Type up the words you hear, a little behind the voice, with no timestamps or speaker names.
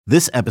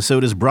This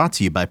episode is brought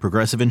to you by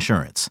Progressive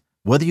Insurance.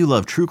 Whether you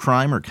love true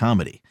crime or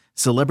comedy,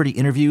 celebrity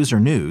interviews or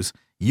news,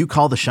 you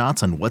call the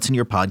shots on what's in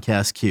your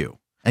podcast queue.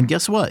 And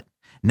guess what?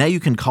 Now you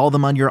can call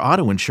them on your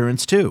auto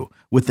insurance too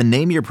with the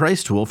Name Your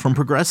Price tool from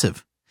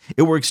Progressive.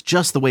 It works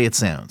just the way it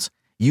sounds.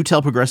 You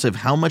tell Progressive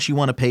how much you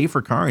want to pay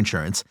for car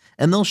insurance,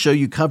 and they'll show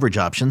you coverage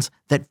options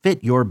that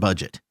fit your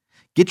budget.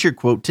 Get your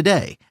quote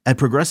today at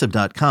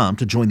Progressive.com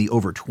to join the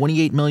over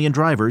 28 million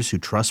drivers who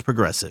trust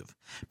Progressive.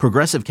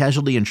 Progressive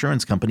Casualty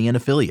Insurance Company and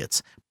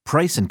Affiliates.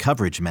 Price and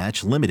coverage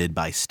match limited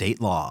by state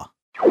law.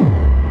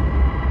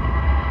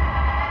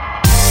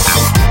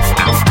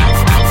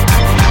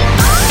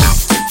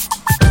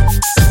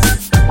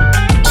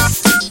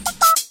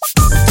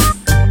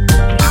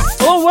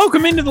 Hello,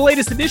 welcome into the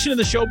latest edition of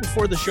the Show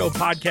Before the Show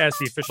podcast,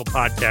 the official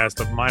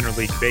podcast of minor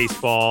league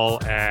baseball,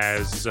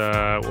 as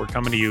we're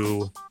coming to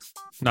you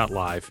not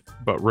live,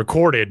 but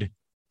recorded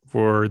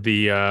for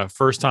the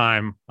first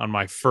time on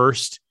my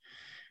first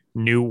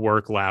new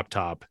work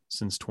laptop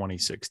since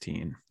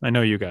 2016. I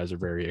know you guys are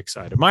very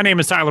excited. My name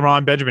is Tyler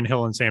Ron, Benjamin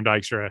Hill, and Sam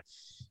Dykstra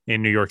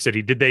in New York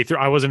City. Did they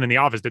I wasn't in the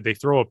office. Did they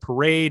throw a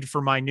parade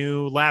for my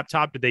new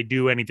laptop? Did they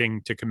do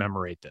anything to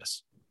commemorate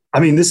this? I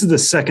mean, this is the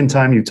second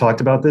time you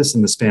talked about this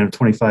in the span of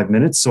 25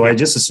 minutes. So I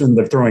just assumed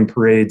they're throwing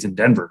parades in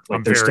Denver.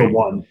 Like there's still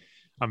one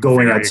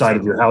going outside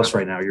of your house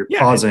right now. You're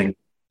pausing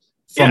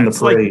from the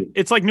parade.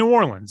 It's like New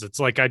Orleans. It's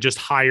like I just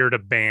hired a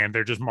band.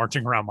 They're just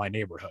marching around my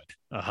neighborhood,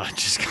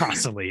 just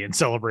constantly in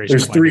celebration.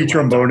 There's three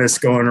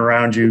trombonists going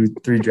around you,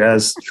 three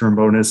jazz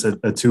trombonists,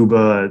 a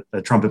tuba,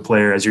 a trumpet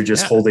player, as you're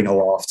just holding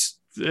aloft.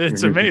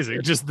 It's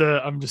amazing.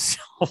 I'm just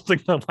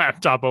holding the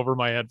laptop over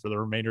my head for the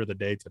remainder of the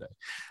day today.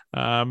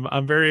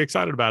 I'm very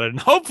excited about it, and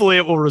hopefully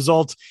it will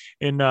result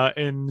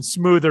in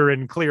smoother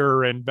and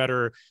clearer and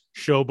better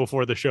Show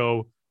Before the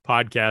Show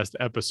podcast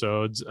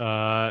episodes.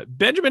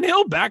 Benjamin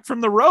Hill back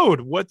from the road.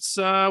 What's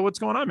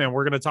going on, man?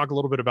 We're going to talk a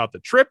little bit about the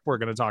trip. We're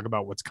going to talk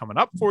about what's coming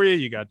up for you.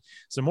 You got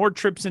some more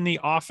trips in the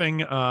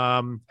offing.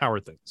 How are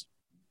things?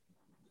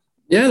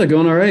 Yeah, they're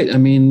going all right. I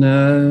mean,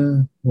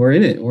 we're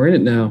in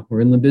it now.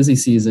 We're in the busy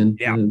season.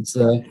 Yeah. It's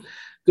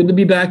good to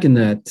be back in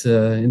that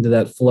into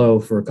that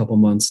flow for a couple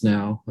months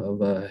now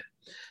of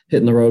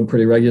hitting the road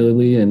pretty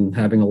regularly and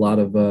having a lot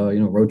of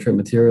road trip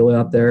material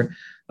out there.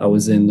 I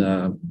was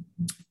in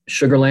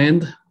Sugar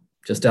Land,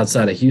 just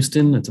outside of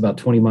Houston. It's about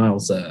 20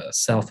 miles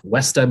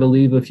southwest, I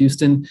believe, of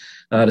Houston,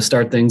 to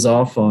start things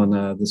off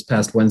on this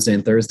past Wednesday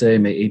and Thursday,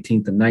 May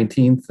 18th and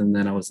 19th. And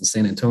then I was in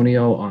San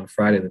Antonio on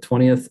Friday the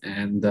 20th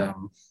and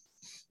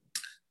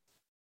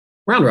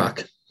Round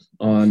Rock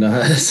on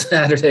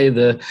Saturday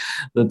the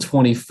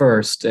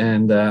 21st.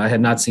 And I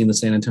had not seen the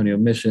San Antonio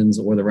Missions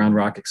or the Round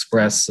Rock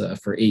Express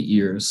for 8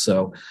 years.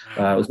 So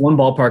it was one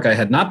ballpark I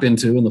had not been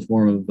to in the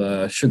form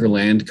of Sugar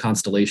Land,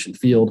 Constellation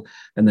Field,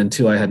 and then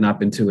two I had not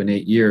been to in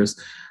 8 years.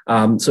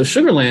 So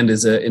Sugar Land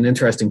is an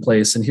interesting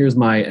place. And here's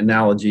my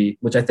analogy,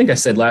 which I think I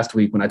said last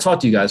week when I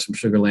talked to you guys from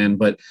Sugar Land,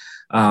 but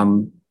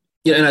and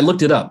I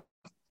looked it up.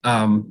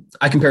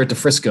 I compare it to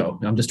Frisco.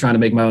 I'm just trying to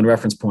make my own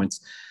reference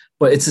points.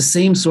 But it's the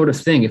same sort of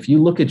thing. If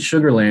you look at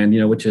Sugar Land,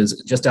 which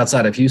is just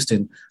outside of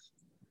Houston,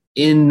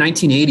 in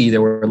 1980,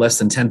 there were less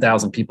than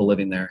 10,000 people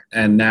living there.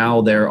 And now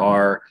there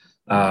are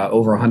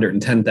over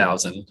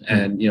 110,000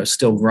 and,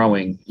 still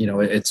growing.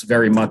 It's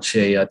very much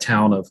a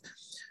town of,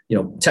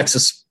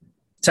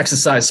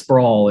 Texas-sized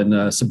sprawl in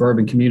a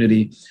suburban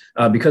community.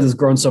 Because it's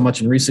grown so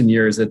much in recent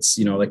years, it's,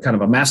 like kind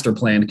of a master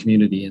planned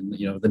community. And,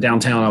 the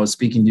downtown I was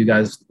speaking to you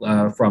guys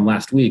from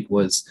last week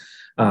was,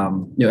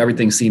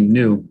 everything seemed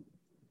new.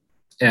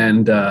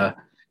 And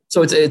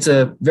so it's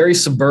a very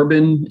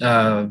suburban,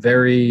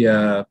 very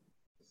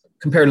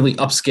comparatively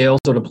upscale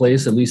sort of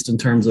place, at least in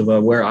terms of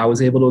where I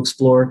was able to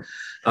explore.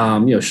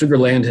 Sugar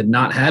Land had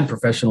not had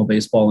professional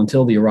baseball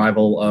until the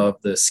arrival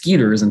of the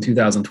Skeeters in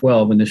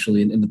 2012,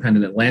 initially an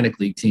independent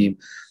Atlantic League team.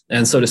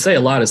 And so to say a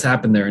lot has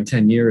happened there in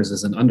 10 years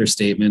is an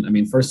understatement. I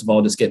mean, first of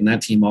all, just getting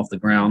that team off the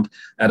ground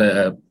at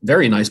a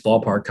very nice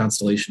ballpark,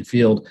 Constellation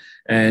Field.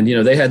 And,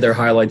 they had their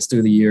highlights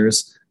through the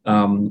years.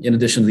 In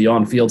addition to the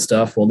on-field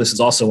stuff, well, this is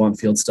also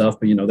on-field stuff,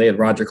 but, they had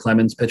Roger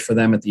Clemens pitch for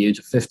them at the age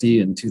of 50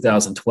 in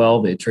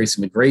 2012. They had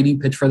Tracy McGrady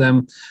pitch for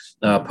them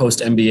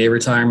post-NBA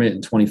retirement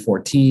in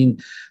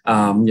 2014.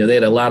 They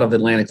had a lot of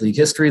Atlantic League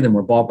history, then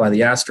were bought by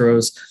the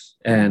Astros.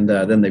 And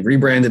then they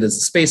rebranded as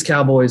the Space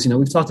Cowboys.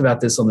 We've talked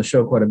about this on the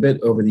show quite a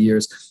bit over the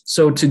years.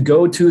 So to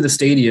go to the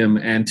stadium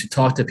and to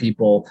talk to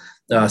people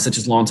such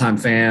as longtime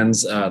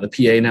fans, the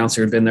PA announcer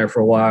had been there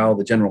for a while,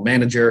 the general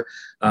manager,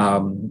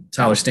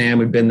 Tyler Stam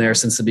had been there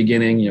since the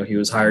beginning. He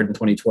was hired in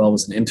 2012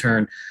 as an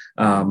intern.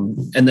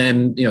 And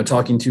then,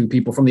 talking to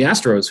people from the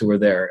Astros who were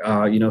there,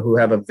 who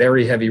have a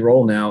very heavy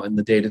role now in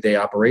the day-to-day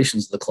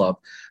operations of the club,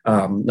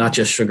 not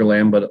just Sugar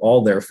Land, but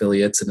all their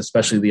affiliates, and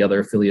especially the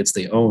other affiliates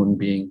they own,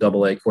 being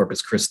AA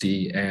Corpus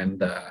Christi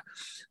and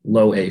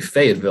low A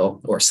Fayetteville,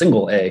 or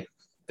single A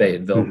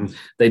Fayetteville. Mm-hmm.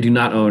 They do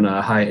not own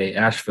high A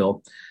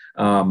Asheville.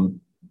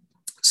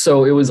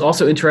 So it was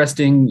also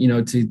interesting,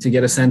 to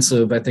get a sense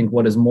of, I think,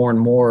 what is more and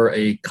more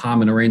a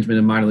common arrangement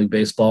in minor league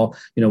baseball.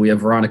 We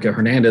have Veronica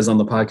Hernandez on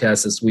the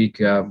podcast this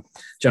week,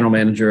 general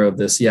manager of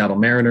the Seattle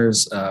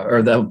Mariners,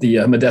 or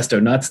the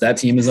Modesto Nuts. That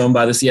team is owned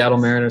by the Seattle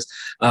Mariners.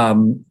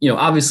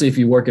 Obviously, if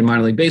you work in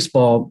minor league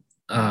baseball,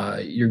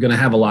 you're going to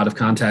have a lot of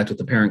contact with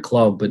the parent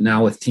club. But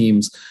now with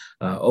teams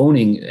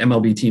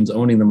MLB teams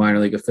owning the minor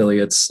league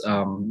affiliates,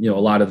 a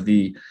lot of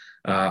the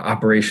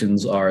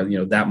operations are,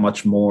 that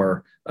much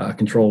more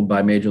controlled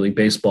by Major League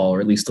Baseball, or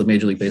at least the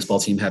Major League Baseball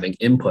team having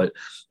input.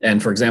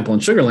 And for example, in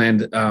Sugar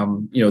Land,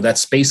 that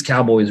Space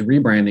Cowboys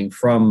rebranding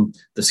from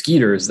the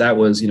Skeeters, that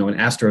was, an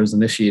Astros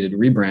initiated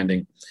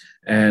rebranding.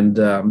 And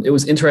it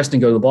was interesting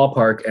to go to the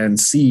ballpark and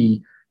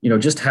see,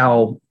 just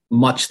how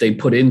much they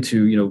put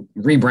into,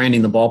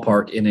 rebranding the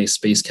ballpark in a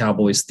Space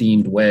Cowboys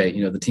themed way.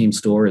 The team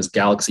store is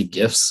Galaxy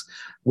Gifts,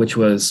 which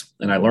was,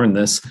 and I learned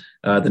this,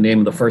 the name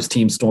of the first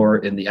team store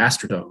in the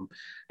Astrodome.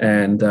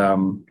 And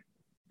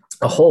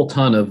a whole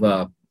ton of,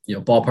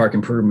 ballpark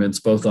improvements,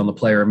 both on the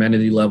player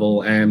amenity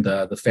level and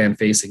the fan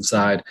facing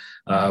side.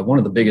 One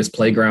of the biggest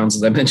playgrounds,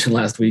 as I mentioned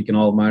last week, in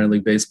all of minor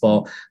league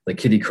baseball, the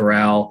Kiddie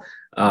Corral,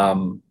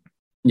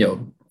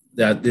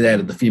 that they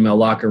added the female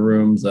locker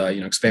rooms,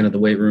 expanded the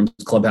weight rooms,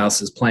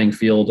 clubhouses, playing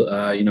field,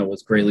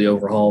 was greatly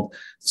overhauled.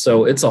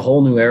 So it's a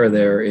whole new era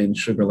there in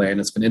Sugar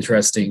Land. It's been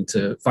interesting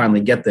to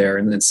finally get there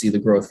and then see the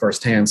growth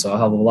firsthand. So I'll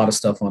have a lot of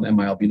stuff on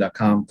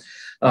MILB.com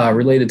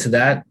related to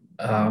that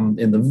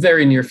in the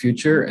very near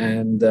future.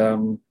 And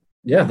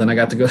then I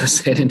got to go to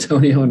San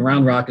Antonio and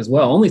Round Rock as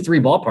well. Only 3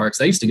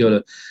 ballparks. I used to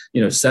go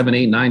to, 7,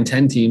 8, 9,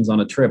 10 teams on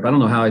a trip. I don't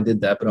know how I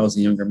did that, but I was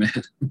a younger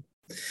man.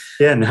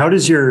 Yeah. And how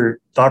does your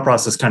thought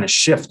process kind of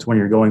shift when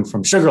you're going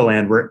from Sugar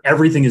Land, where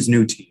everything is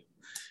new to you?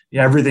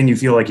 Yeah, everything you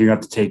feel like you have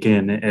to take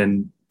in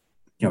and,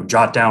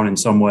 jot down in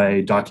some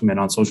way, document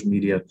on social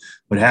media,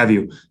 what have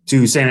you,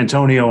 to San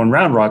Antonio and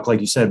Round Rock, like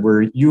you said,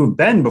 where you have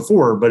been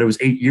before, but it was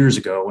 8 years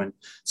ago, and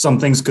some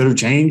things could have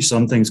changed.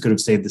 Some things could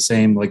have stayed the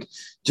same. Like,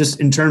 just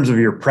in terms of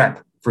your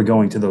prep for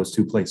going to those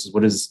 2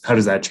 places, how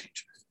does that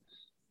change?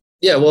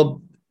 Yeah,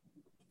 well,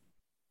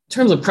 in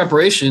terms of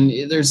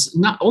preparation, there's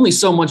not only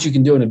so much you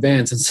can do in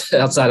advance. It's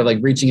outside of like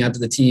reaching out to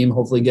the team,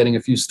 hopefully getting a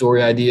few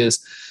story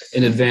ideas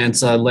in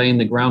advance, laying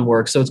the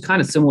groundwork. So it's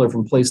kind of similar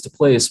from place to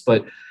place,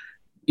 but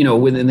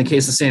within the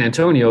case of San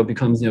Antonio, it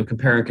becomes,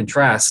 compare and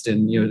contrast.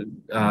 And,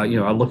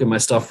 I look at my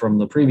stuff from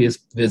the previous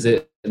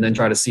visit and then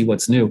try to see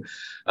what's new.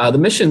 The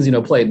Missions,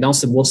 play at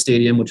Nelson Wolff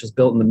Stadium, which was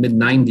built in the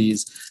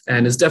mid-90s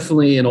and is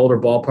definitely an older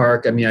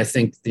ballpark. I mean, I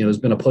think, there's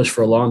been a push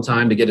for a long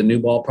time to get a new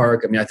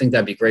ballpark. I mean, I think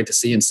that'd be great to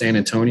see in San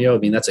Antonio. I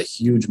mean, that's a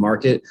huge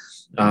market.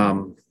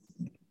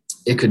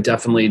 It could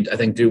definitely, I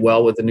think, do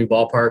well with the new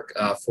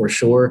ballpark for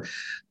sure.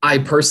 I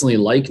personally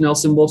like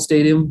Nelson Wolff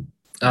Stadium.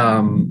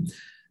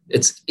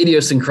 It's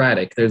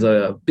idiosyncratic. There's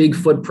a big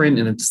footprint,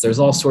 and there's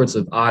all sorts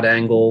of odd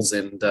angles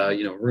and,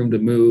 room to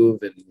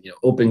move and,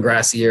 open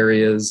grassy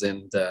areas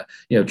and,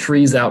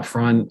 trees out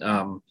front.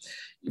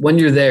 When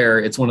you're there,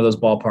 it's one of those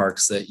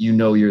ballparks that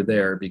you're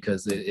there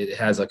because it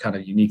has a kind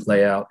of unique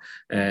layout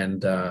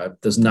and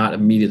does not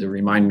immediately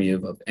remind me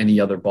of any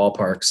other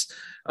ballparks.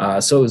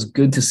 So it was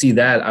good to see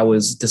that. I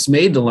was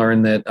dismayed to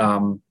learn that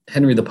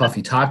Henry the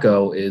Puffy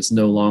Taco is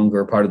no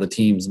longer part of the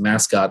team's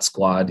mascot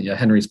squad.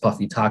 Henry's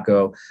Puffy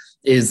Taco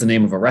is the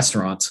name of a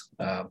restaurant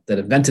that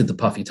invented the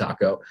Puffy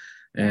Taco.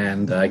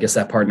 And I guess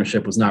that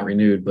partnership was not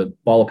renewed, but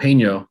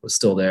Balapeño was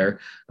still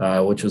there,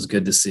 which was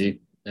good to see.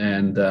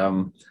 And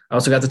I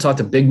also got to talk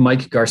to Big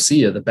Mike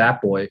Garcia, the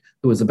Bat Boy,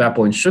 who was the Bat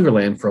Boy in Sugar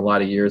Land for a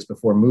lot of years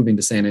before moving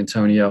to San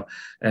Antonio.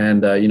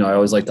 And, I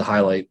always like to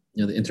highlight,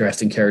 the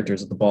interesting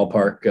characters at the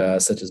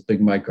ballpark, such as Big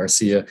Mike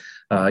Garcia,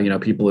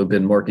 people who've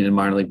been working in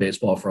minor league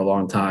baseball for a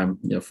long time,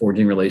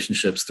 forging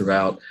relationships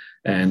throughout,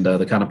 and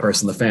the kind of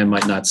person the fan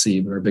might not see,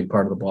 but are a big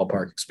part of the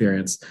ballpark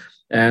experience.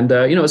 And,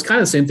 it's kind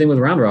of the same thing with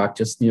Round Rock,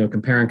 just,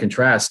 compare and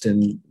contrast.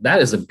 And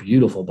that is a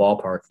beautiful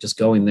ballpark. Just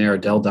going there,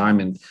 Dell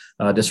Diamond,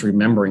 just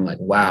remembering like,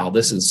 wow,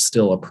 this is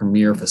still a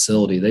premier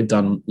facility. They've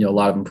done, a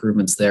lot of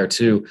improvements there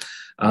too.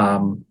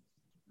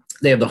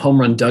 They have the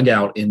home run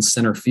dugout in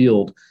center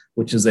field,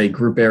 which is a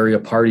group area,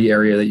 party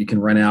area that you can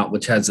rent out,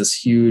 which has this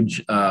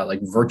huge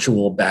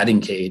virtual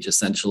batting cage,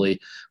 essentially,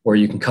 where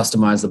you can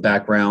customize the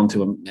background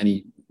to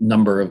any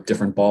number of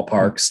different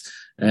ballparks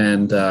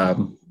and,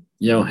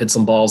 hit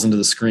some balls into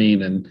the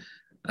screen. And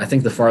I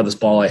think the farthest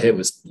ball I hit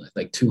was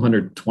like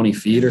 220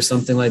 feet or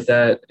something like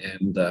that.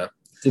 And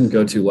didn't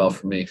go too well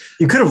for me.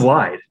 You could have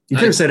lied. You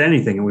could have said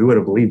anything and we would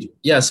have believed you.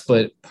 Yes,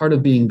 but part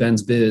of being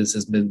Ben's Biz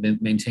has been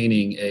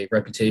maintaining a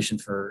reputation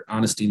for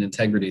honesty and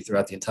integrity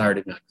throughout the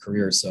entirety of my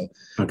career. So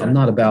okay. I'm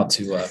not about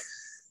to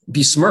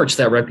besmirch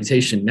that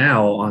reputation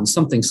now on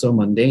something so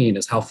mundane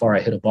as how far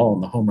I hit a ball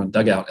in the home run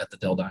dugout at the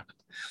Dell Diamond.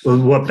 Well,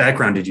 what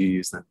background did you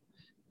use then?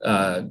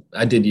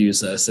 I did use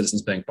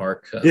Citizens Bank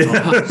Park,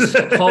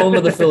 home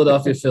of the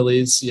Philadelphia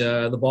Phillies.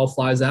 Yeah, the ball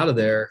flies out of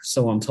there,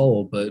 so I'm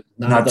told, but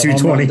not the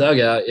 220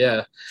 dugout.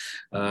 Yeah,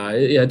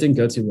 it didn't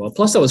go too well.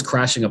 Plus, I was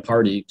crashing a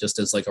party just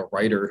as like a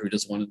writer who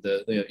just wanted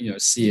to,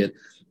 see it.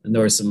 And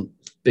there were some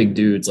big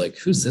dudes, like,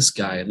 who's this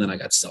guy? And then I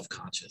got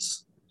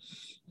self-conscious.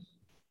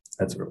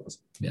 That's what it was.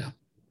 Yeah.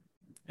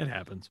 It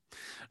happens.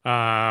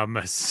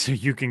 So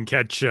you can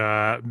catch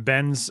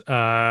Ben's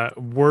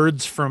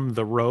words from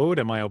the road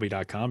at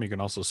MILB.com. You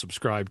can also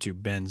subscribe to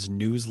Ben's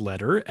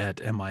newsletter at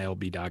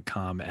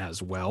MILB.com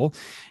as well.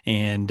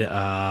 And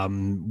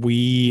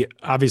we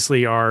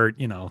obviously are,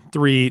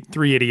 three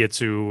idiots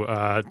who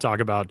talk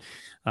about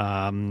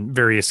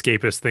very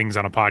escapist things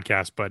on a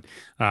podcast, but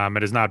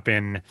it has not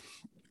been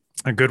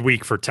a good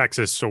week for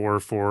Texas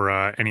or for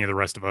any of the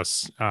rest of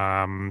us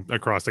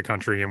across the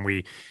country. And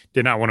we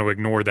did not want to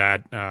ignore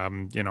that.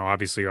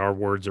 Obviously our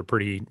words are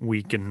pretty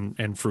weak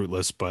and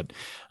fruitless, but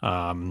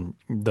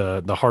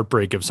the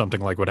heartbreak of something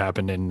like what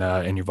happened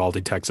in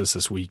Uvalde, Texas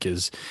this week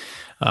is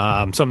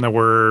something that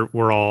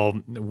we're all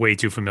way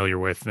too familiar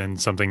with,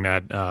 and something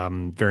that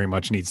very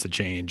much needs to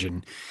change.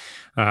 And,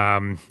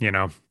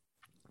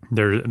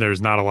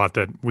 there's not a lot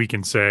that we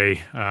can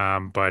say,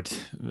 but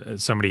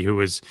somebody who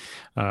is,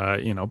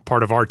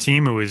 part of our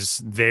team who was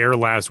there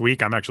last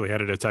week. I'm actually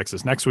headed to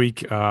Texas next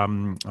week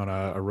on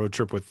a road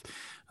trip with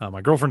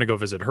my girlfriend to go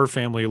visit her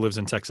family who lives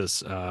in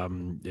Texas.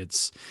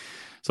 It's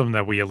something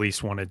that we at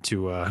least wanted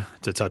to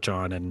touch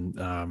on,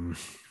 and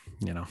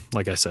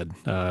like I said,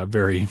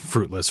 very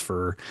fruitless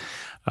for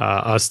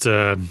us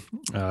to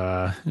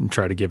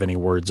try to give any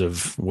words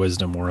of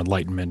wisdom or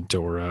enlightenment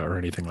or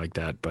anything like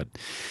that, but.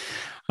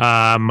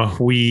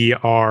 We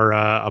are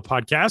a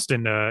podcast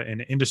in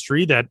an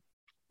industry that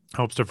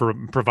hopes to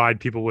provide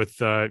people with,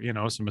 some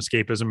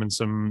escapism and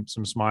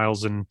some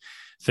smiles and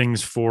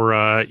things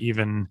for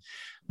even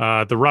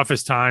the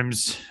roughest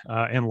times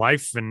in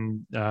life.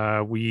 And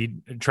we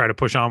try to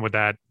push on with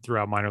that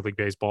throughout minor league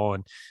baseball.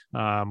 And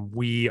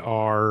we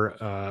are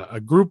a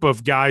group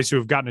of guys who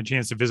have gotten a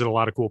chance to visit a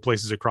lot of cool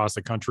places across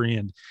the country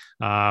and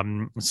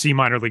see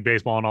minor league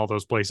baseball in all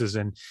those places.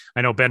 And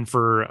I know, Ben,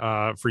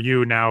 for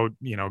you now,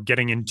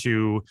 getting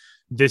into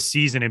this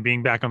season and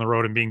being back on the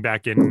road and being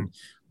back in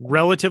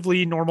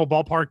relatively normal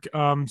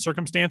ballpark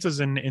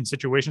circumstances and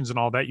situations and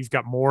all that, you've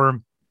got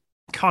more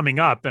coming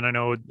up. And I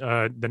know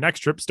the next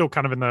trip still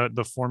kind of in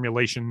the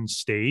formulation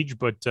stage,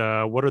 but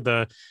what are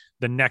the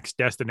next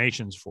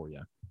destinations for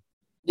you?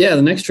 Yeah,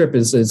 the next trip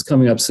is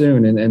coming up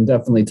soon, and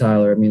definitely,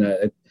 Tyler. I mean,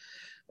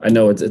 I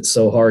know it's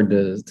so hard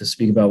to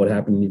speak about what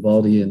happened in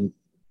Uvalde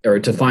or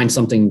to find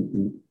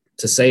something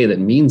to say that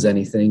means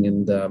anything.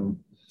 And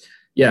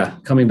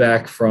coming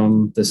back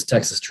from this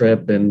Texas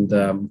trip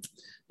and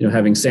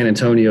having San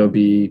Antonio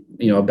be,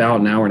 about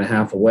an hour and a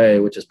half away,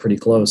 which is pretty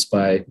close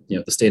by,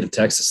 the state of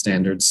Texas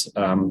standards,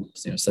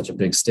 such a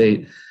big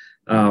state.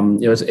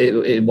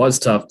 It was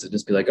tough to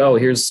just be like,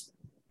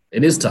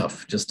 it is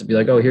tough just to be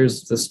like,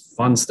 here's this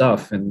fun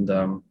stuff.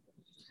 And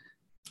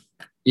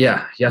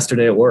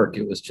yesterday at work,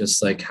 it was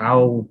just like,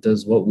 how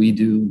does what we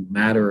do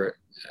matter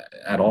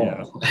at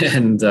all?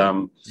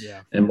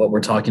 Yeah. And what we're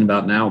talking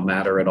about now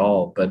matter at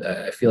all. But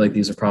I feel like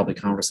these are probably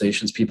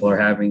conversations people are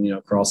having,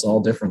 across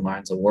all different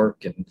lines of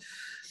work. And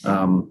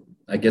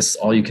I guess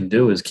all you can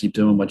do is keep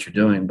doing what you're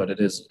doing, but it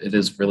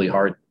is really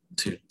hard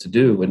to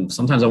do. And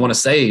sometimes I want to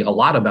say a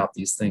lot about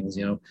these things,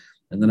 and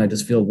then I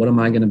just feel, what am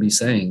I going to be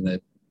saying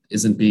that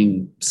isn't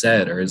being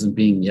said or isn't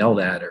being yelled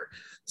at or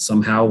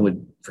somehow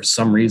would for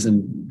some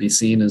reason be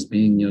seen as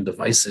being,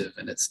 divisive.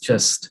 And it's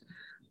just,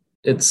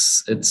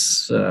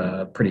 it's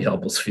a pretty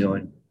helpless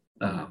feeling.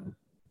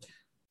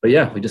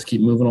 But we just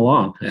keep moving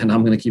along, and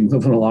I'm going to keep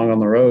moving along on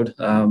the road.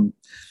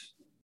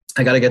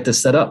 I got to get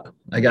this set up.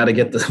 I got to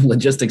get the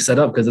logistics set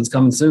up because it's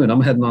coming soon.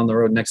 I'm heading on the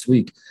road next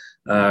week,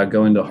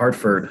 going to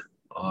Hartford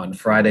on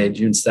Friday,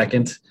 June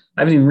 2nd.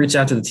 I haven't even reached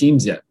out to the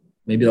teams yet.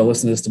 Maybe they'll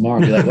listen to this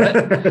tomorrow and be like,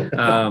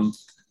 what?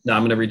 No,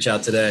 I'm going to reach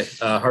out today.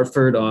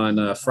 Hartford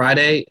on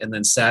Friday, and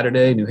then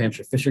Saturday, New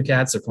Hampshire Fisher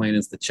Cats are playing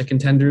as the Chicken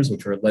Tenders,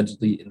 which were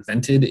allegedly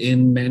invented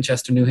in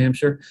Manchester, New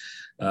Hampshire.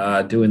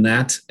 Doing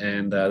that,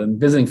 and then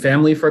visiting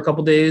family for a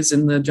couple days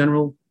in the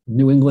general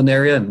New England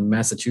area and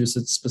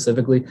Massachusetts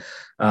specifically.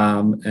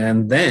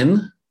 And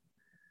then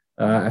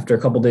after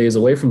a couple days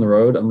away from the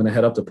road, I'm going to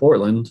head up to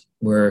Portland,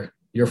 where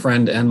your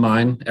friend and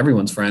mine,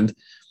 everyone's friend,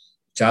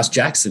 Josh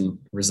Jackson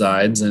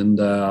resides, and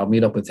I'll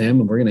meet up with him,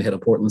 and we're going to hit a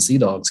Portland Sea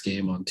Dogs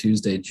game on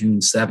Tuesday, June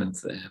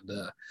 7th.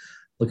 And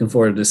looking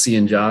forward to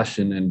seeing Josh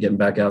and getting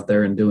back out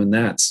there and doing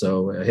that.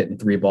 So hitting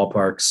 3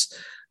 ballparks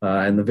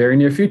in the very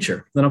near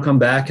future. Then I'll come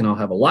back and I'll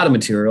have a lot of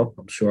material.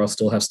 I'm sure I'll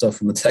still have stuff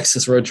from the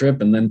Texas road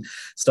trip and then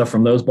stuff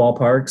from those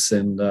ballparks.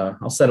 And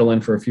I'll settle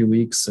in for a few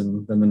weeks,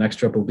 and then the next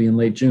trip will be in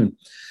late June.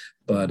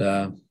 But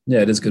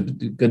it is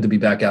good to be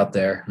back out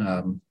there.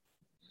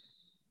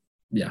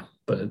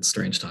 But it's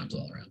strange times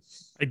all around.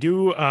 I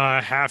do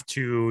have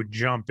to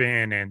jump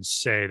in and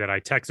say that I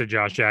texted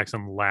Josh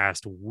Jackson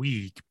last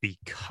week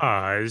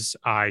because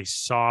I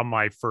saw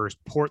my first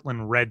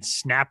Portland Red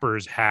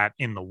Snappers hat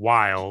in the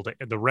wild.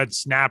 The Red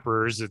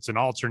Snappers, it's an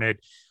alternate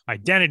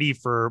identity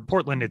for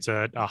Portland. It's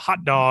a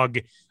hot dog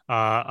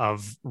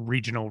of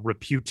regional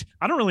repute.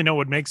 I don't really know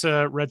what makes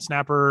a Red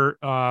Snapper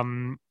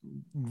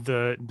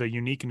the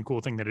unique and cool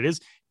thing that it is.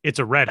 It's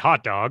a red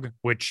hot dog,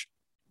 which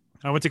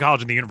I went to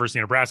college in the University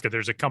of Nebraska.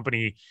 There's a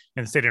company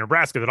in the state of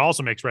Nebraska that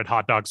also makes red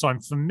hot dogs. So I'm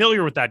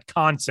familiar with that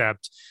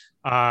concept.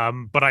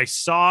 But I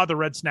saw the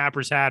red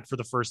snappers hat for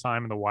the first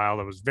time in the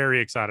wild. I was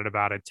very excited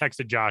about it.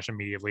 Texted Josh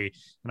immediately,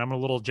 and I'm a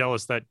little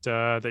jealous that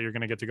that you're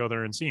going to get to go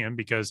there and see him,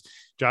 because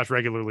Josh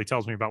regularly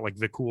tells me about like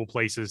the cool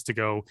places to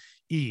go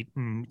eat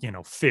and, you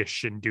know,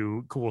 fish and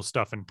do cool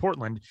stuff in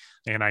Portland.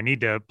 And I need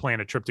to plan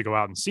a trip to go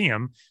out and see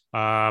him.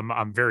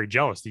 I'm very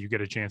jealous that you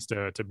get a chance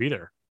to be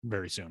there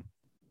very soon.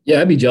 Yeah,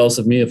 I'd be jealous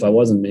of me if I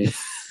wasn't me.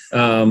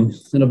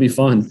 It'll be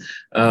fun.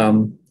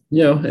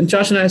 You know, and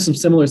Josh and I have some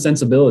similar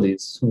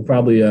sensibilities. We'll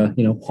probably, you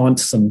know, haunt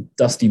some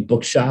dusty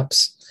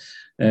bookshops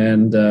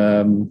and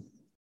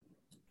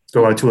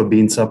Go out to a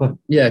bean supper.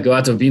 Yeah, go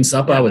out to a bean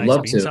supper. Yeah, I would nice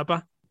love bean to.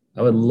 supper.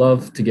 I would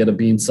love to get a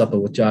bean supper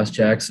with Josh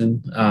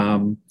Jackson.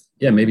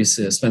 Yeah, maybe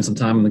spend some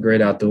time in the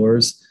great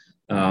outdoors.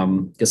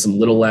 Get some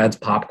little lads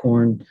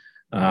popcorn.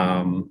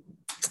 Who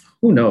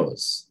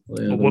knows? A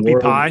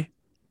whoopie pie.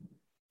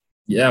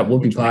 Yeah,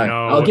 whoopie pie.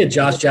 I'll get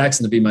Josh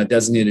Jackson to be my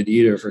designated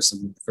eater for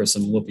some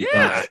whoopie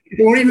pie.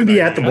 It won't even be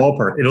at the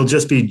ballpark. It'll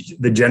just be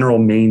the general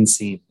main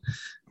scene.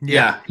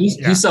 Yeah,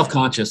 he's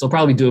self-conscious. He'll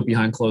probably do it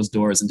behind closed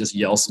doors and just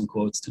yell some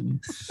quotes to me.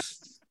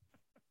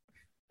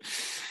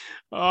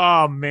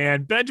 Oh,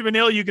 man. Benjamin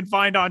Hill, you can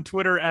find on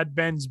Twitter at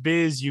Ben's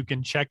Biz. You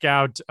can check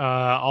out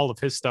all of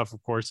his stuff,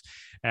 of course,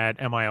 at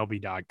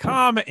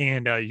milb.com.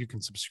 And you can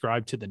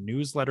subscribe to the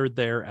newsletter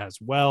there as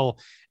well.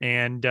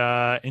 And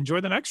enjoy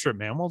the next trip,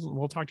 man.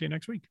 We'll talk to you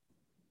next week.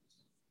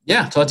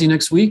 Yeah, talk to you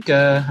next week.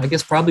 I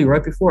guess probably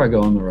right before I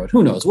go on the road.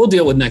 Who knows? We'll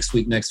deal with next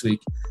week.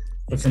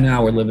 But for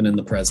now, we're living in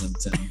the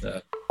present.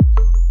 And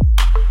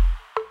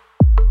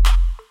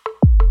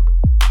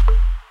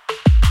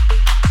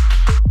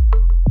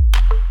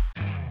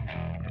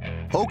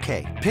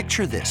Okay,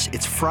 picture this.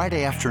 It's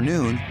Friday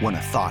afternoon when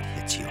a thought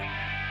hits you.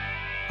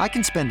 I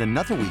can spend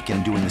another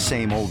weekend doing the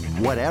same old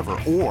whatever,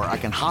 or I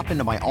can hop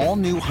into my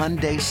all-new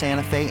Hyundai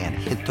Santa Fe and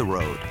hit the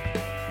road.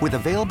 With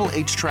available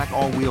H-Track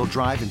all-wheel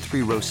drive and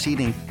 3-row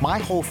seating, my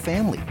whole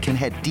family can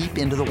head deep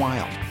into the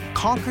wild.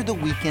 Conquer the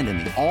weekend in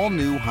the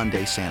all-new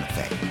Hyundai Santa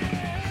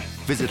Fe.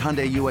 Visit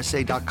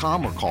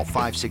HyundaiUSA.com or call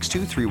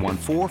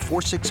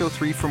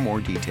 562-314-4603 for more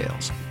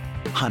details.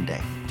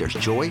 Hyundai, there's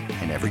joy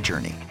in every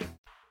journey.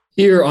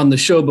 Here on the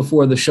Show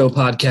Before the Show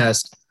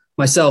podcast,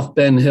 myself,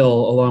 Ben Hill,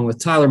 along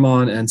with Tyler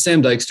Mon and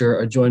Sam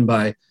Dykstra, are joined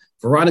by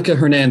Veronica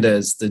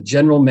Hernandez, the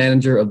general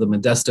manager of the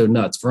Modesto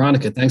Nuts.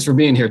 Veronica, thanks for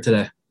being here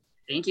today.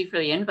 Thank you for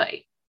the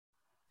invite.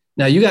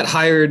 Now, you got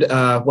hired,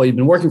 you've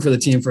been working for the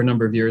team for a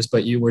number of years,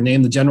 but you were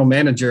named the general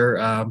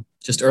manager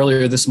just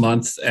earlier this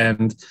month.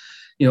 And,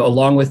 you know,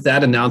 along with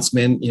that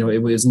announcement, you know, it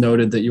was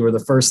noted that you were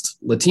the first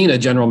Latina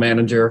general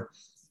manager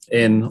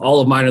in all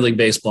of minor league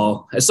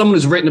baseball. As someone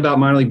who's written about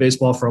minor league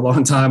baseball for a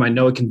long time, I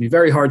know it can be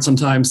very hard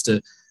sometimes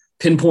to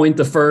pinpoint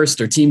the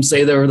first, or teams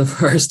say they were the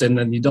first, and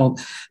then you don't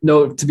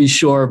know to be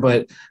sure.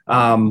 But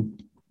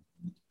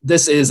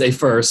this is a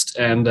first,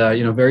 and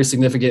you know, very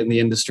significant in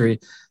the industry.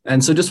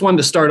 And so, just wanted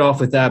to start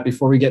off with that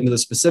before we get into the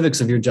specifics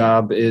of your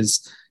job.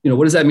 Is, you know,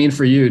 what does that mean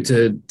for you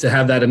to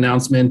have that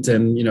announcement,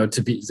 and, you know,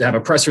 to have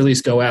a press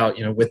release go out,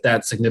 you know, with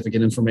that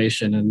significant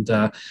information, and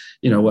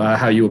you know,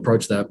 how you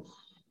approach that?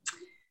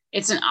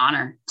 It's an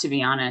honor, to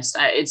be honest.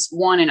 It's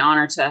an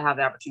honor to have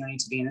the opportunity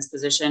to be in this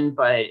position,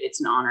 but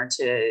it's an honor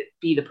to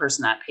be the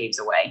person that paves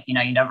the way. You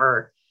know, you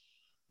never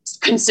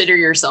consider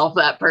yourself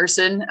that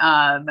person.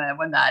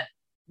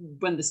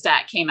 When the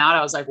stat came out,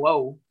 I was like,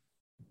 whoa,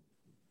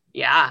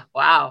 yeah,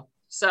 wow.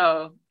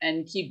 So,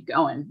 and keep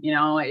going. You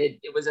know,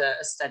 it was a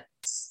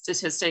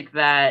statistic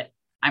that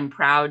I'm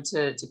proud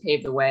to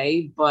pave the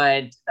way,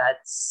 but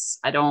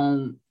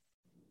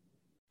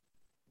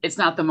it's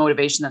not the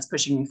motivation that's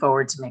pushing me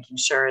forward to making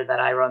sure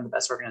that I run the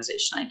best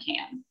organization I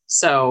can.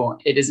 So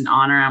it is an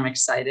honor. I'm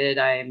excited.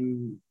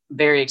 I'm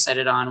very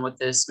excited on what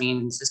this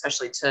means,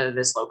 especially to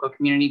this local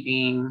community,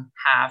 being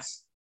half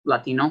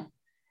Latino.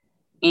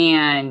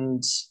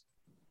 And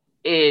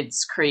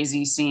it's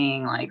crazy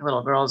seeing like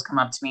little girls come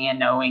up to me and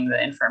knowing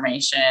the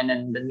information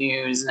and the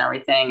news and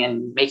everything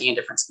and making a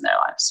difference in their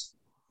lives.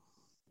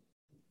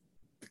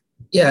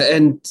 Yeah.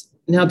 And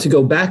now to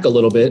go back a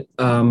little bit,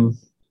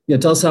 yeah,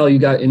 tell us how you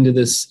got into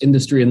this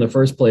industry in the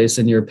first place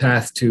and your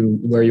path to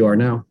where you are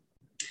now.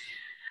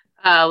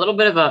 A little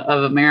bit of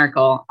a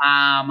miracle.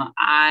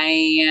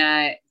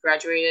 I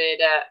graduated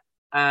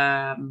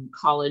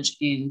college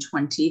in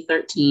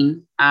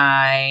 2013.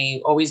 I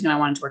always knew I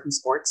wanted to work in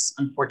sports.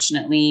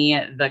 Unfortunately,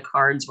 the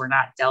cards were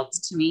not dealt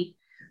to me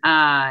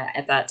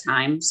at that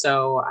time.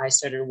 So I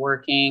started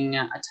working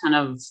a ton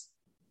of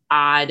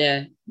odd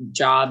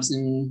jobs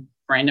in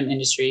random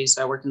industries.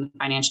 So I worked in the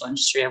financial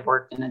industry. I've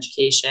worked in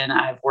education.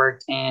 I've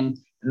worked in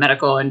the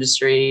medical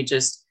industry,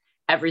 just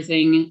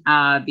everything.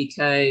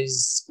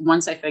 Because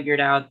once I figured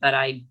out that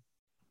I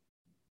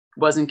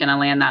wasn't going to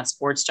land that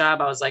sports job,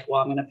 I was like,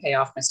 well, I'm going to pay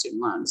off my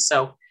student loans.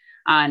 So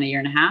in a year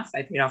and a half,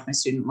 I paid off my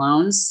student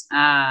loans.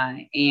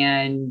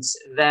 And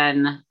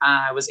then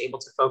I was able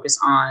to focus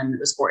on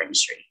the sport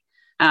industry.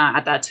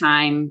 At that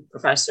time,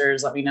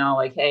 professors let me know,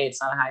 like, hey,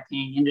 it's not a high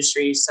paying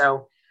industry.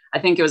 So I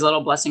think it was a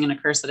little blessing and a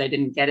curse that I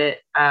didn't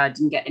get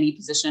any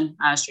position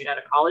straight out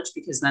of college,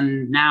 because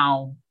then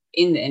now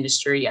in the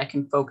industry, I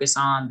can focus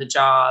on the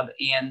job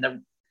and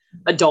the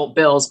adult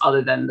bills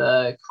other than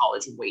the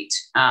college weight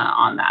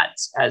on that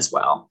as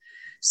well.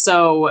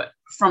 So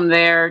from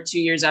there, 2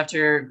 years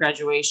after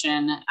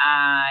graduation,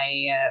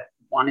 I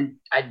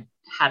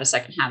had a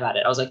second half at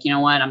it. I was like, you know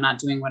what? I'm not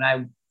doing what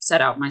I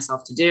set out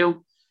myself to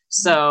do.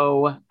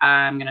 So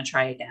I'm going to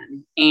try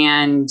again.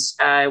 And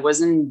it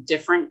was in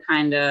different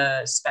kind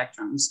of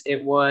spectrums.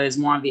 It was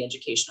more of the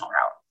educational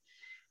route.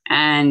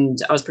 And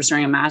I was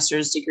pursuing a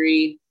master's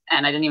degree,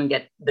 and I didn't even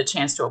get the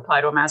chance to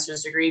apply to a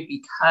master's degree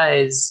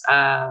because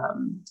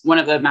one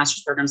of the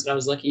master's programs that I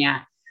was looking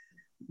at,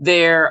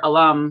 their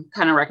alum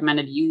kind of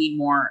recommended you need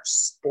more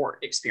sport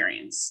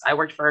experience. I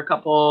worked for a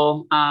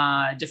couple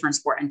different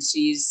sport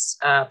entities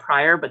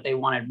prior, but they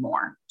wanted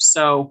more.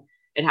 So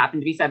it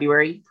happened to be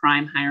February,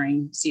 prime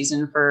hiring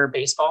season for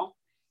baseball.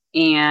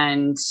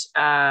 And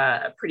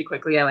pretty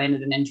quickly I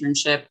landed an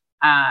internship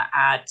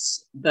at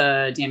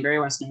the Danbury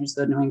Westerners,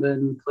 the New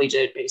England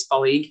Collegiate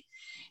Baseball League.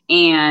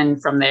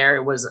 And from there,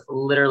 it was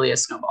literally a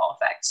snowball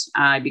effect.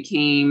 I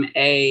became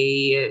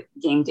a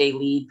game day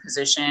lead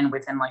position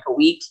within like a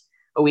week.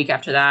 A week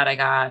after that, I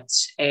got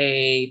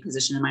a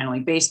position in minor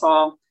league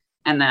baseball.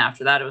 And then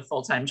after that, it was a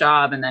full-time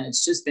job. And then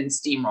it's just been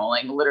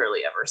steamrolling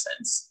literally ever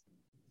since.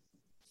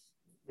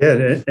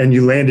 Yeah. And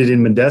you landed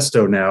in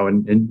Modesto now.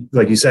 And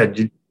like you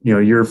said,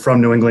 you're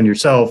from New England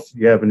yourself.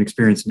 You have an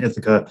experience in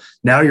Ithaca.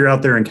 Now you're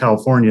out there in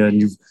California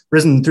and you've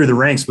risen through the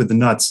ranks with the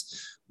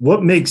Nuts.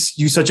 What makes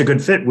you such a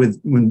good fit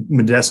with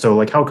Modesto?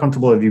 Like, how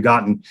comfortable have you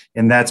gotten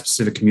in that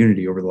specific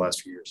community over the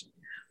last few years?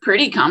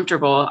 Pretty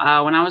comfortable.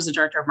 When I was the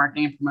director of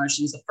marketing and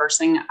promotions, the first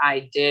thing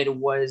I did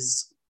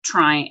was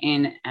try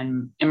and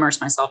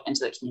immerse myself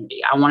into the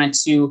community. I wanted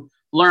to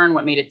learn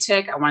what made it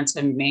tick. I wanted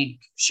to make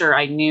sure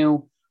I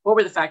knew what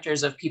were the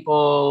factors of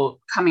people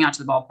coming out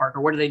to the ballpark,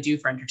 or what do they do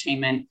for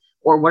entertainment,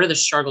 or what are the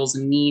struggles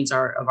and needs of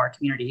our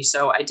community.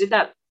 So I did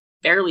that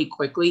fairly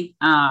quickly.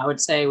 I would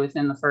say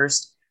within the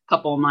first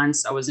couple of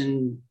months, I was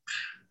in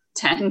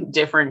 10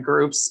 different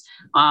groups,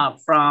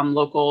 from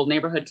local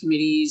neighborhood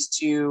committees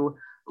to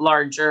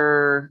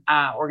larger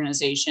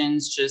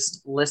organizations.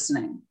 Just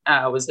listening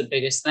was the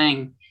biggest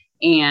thing.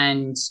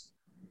 And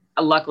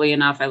luckily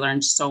enough, I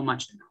learned so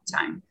much in that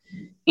time.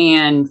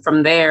 And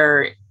from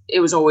there, it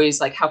was always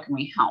like, how can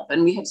we help?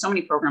 And we had so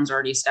many programs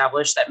already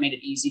established that made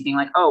it easy, being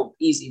like, oh,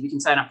 easy, we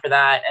can sign up for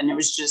that. And it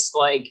was just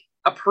like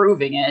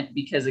approving it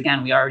because,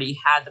 again, we already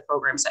had the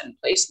program set in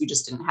place. We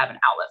just didn't have an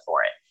outlet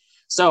for it.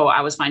 So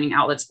I was finding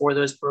outlets for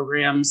those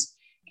programs.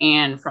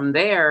 And from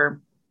there,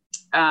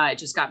 it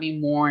just got me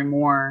more and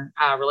more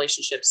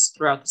relationships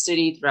throughout the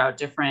city, throughout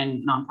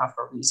different nonprofit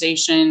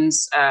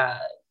organizations,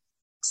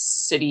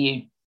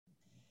 city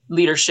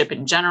leadership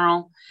in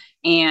general.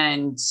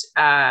 And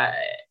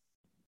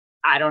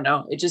I don't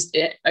know,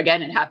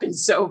 it happened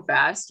so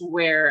fast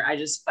where I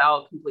just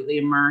felt completely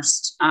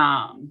immersed.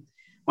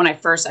 When I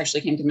first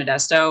actually came to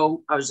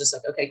Modesto, I was just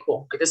like, okay,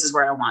 cool. Like, this is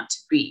where I want to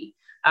be.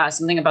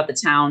 Something about the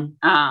town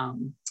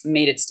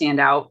made it stand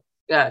out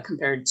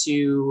compared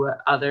to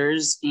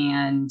others.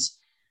 And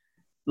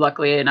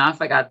luckily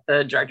enough, I got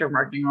the director of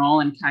marketing role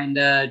and kind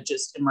of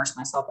just immersed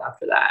myself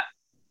after that.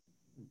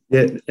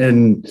 Yeah.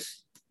 And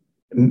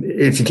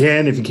if you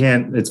can't,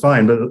 it's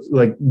fine. But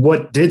like,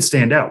 what did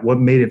stand out? What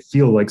made it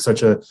feel like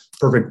such a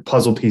perfect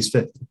puzzle piece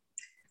fit?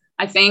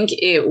 I think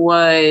it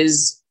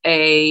was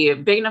a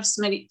big enough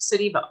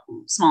city, but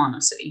small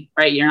enough city,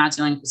 right? You're not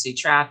dealing with the city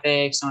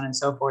traffic, so on and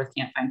so forth.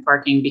 Can't find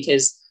parking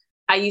because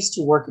I used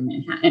to work in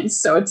Manhattan.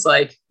 So it's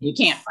like, you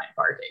can't find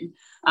parking.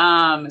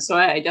 So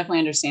I definitely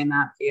understand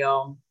that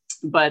feel,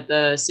 but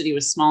the city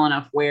was small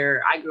enough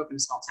where I grew up in a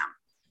small town.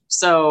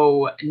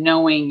 So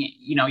knowing,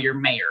 your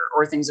mayor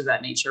or things of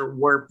that nature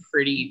were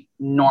pretty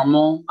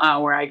normal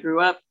where I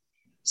grew up.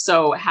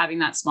 So having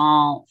that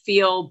small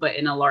feel, but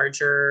in a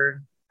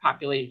larger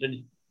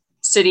populated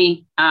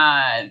city,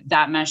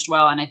 that meshed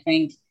well. And I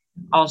think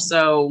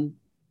also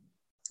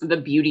the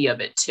beauty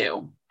of it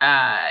too.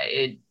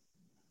 It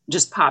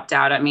just popped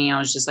out at me. I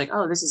was just like,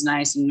 oh, this is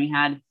nice. And we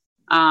had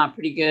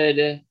pretty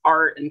good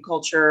art and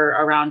culture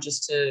around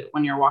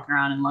when you're walking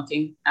around and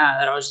looking,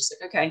 that I was just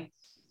like, okay.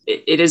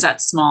 It is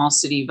that small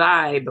city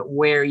vibe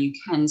where you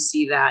can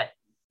see that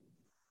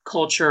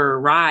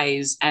culture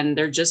rise, and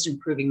they're just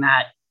improving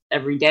that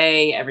every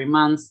day, every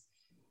month,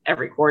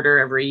 every quarter,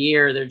 every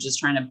year. They're just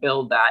trying to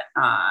build that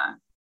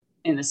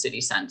in the city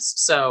sense.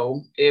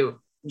 So it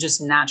just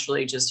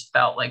naturally just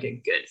felt like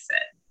a good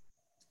fit.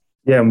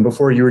 Yeah. And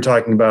before, you were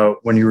talking about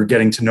when you were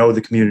getting to know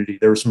the community,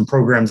 there were some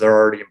programs that are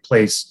already in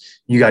place.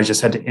 You guys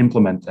just had to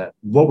implement that.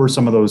 What were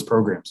some of those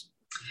programs?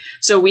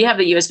 So we have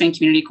the U.S. Bank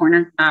Community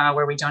Corner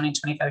where we donate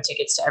 25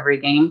 tickets to every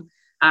game.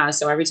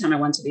 So every time I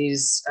went to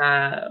these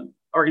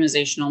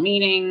organizational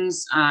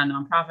meetings,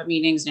 nonprofit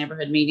meetings,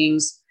 neighborhood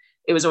meetings,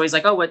 it was always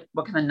like, oh, what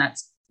can the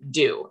Nuts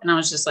do? And I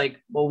was just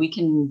like, well, we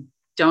can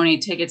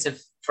donate tickets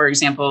if, for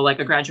example, like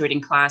a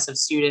graduating class of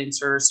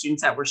students or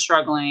students that were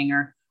struggling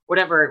or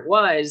whatever it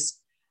was,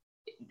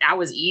 that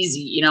was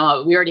easy. You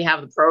know, we already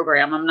have the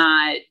program. I'm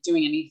not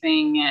doing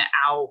anything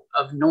out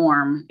of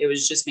norm. It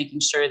was just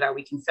making sure that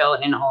we can fill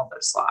it in all of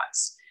those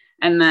slots.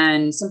 And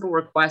then simple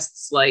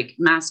requests like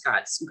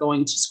mascots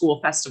going to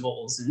school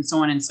festivals and so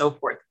on and so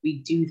forth. We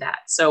do that.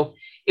 So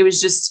it was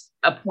just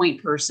a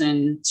point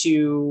person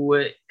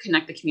to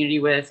connect the community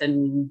with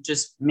and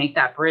just make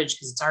that bridge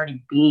because it's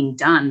already being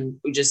done.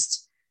 We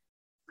just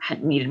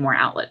had needed more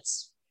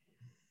outlets.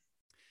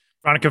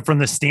 Veronica, from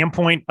the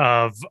standpoint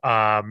of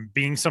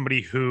being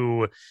somebody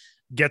who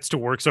gets to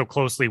work so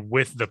closely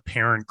with the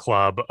parent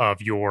club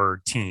of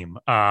your team,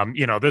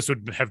 this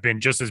would have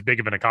been just as big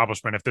of an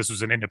accomplishment if this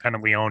was an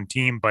independently owned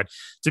team, but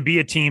to be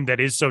a team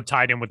that is so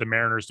tied in with the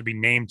Mariners, to be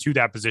named to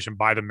that position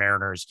by the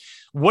Mariners,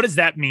 what does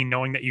that mean,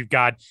 knowing that you've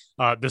got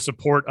the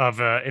support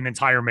of an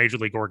entire major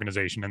league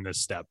organization in this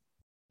step?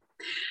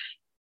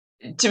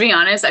 To be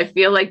honest, I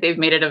feel like they've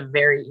made it a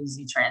very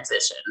easy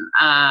transition.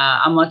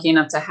 I'm lucky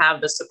enough to have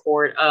the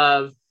support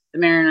of the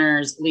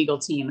Mariners legal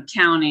team,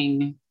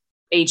 accounting,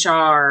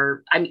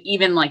 HR,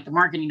 even like the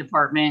marketing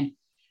department,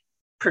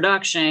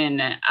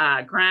 production,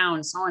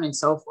 ground, so on and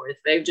so forth.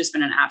 They've just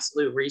been an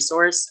absolute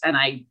resource. And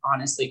I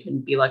honestly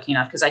couldn't be lucky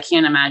enough because I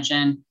can't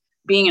imagine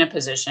being in a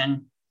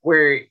position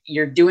where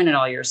you're doing it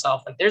all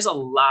yourself. Like there's a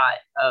lot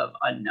of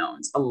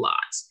unknowns, a lot.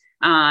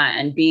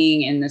 And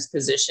being in this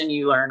position,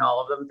 you learn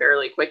all of them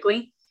fairly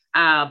quickly.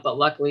 But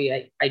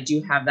luckily, I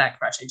do have that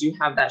crutch. I do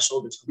have that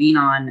shoulder to lean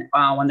on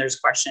when there's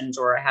questions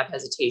or I have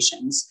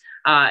hesitations.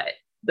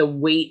 The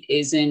weight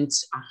isn't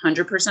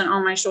 100%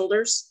 on my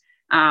shoulders.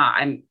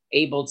 I'm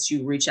able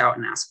to reach out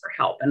and ask for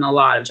help. And a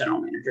lot of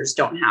general managers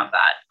don't have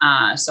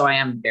that. So I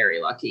am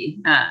very lucky.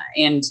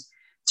 And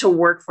to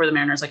work for the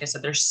Mariners, like I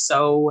said, they're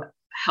so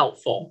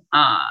helpful.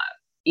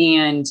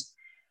 And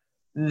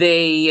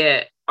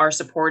they are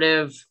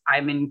supportive.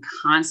 I'm in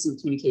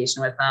constant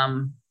communication with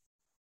them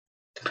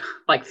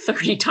like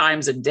 30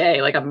 times a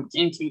day. Like I'm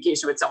in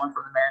communication with someone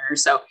from the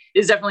Mariners. So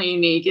it's definitely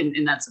unique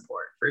in that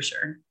support for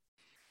sure.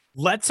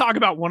 Let's talk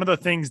about one of the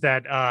things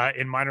that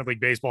in minor league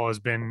baseball has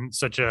been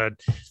such a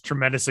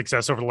tremendous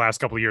success over the last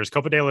couple of years.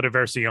 Copa de la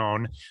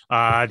Diversión,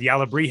 the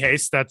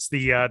Alebrijes, that's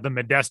the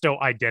Modesto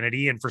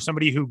identity. And for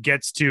somebody who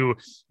gets to,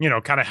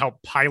 kind of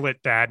help pilot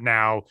that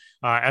now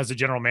as a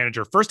general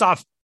manager, first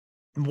off,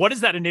 what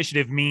does that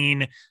initiative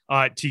mean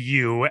to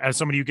you as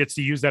somebody who gets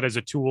to use that as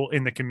a tool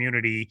in the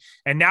community?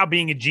 And now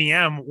being a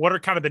GM, what are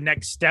kind of the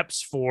next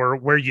steps for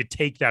where you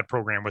take that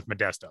program with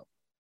Modesto?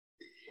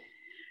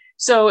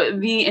 So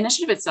the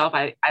initiative itself,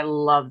 I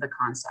love the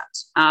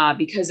concept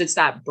because it's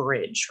that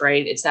bridge,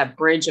 right? It's that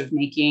bridge of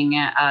making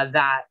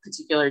that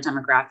particular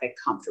demographic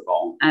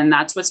comfortable. And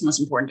that's what's most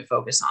important to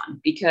focus on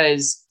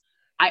because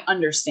I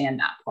understand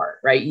that part,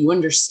 right? You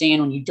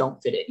understand when you don't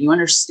fit it. You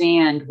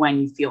understand when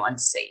you feel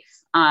unsafe.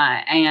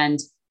 And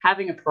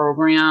having a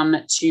program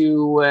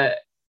to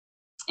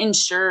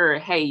ensure,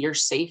 hey, you're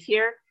safe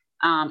here,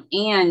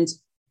 and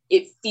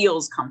it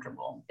feels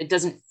comfortable. It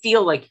doesn't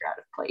feel like you're out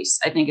of place,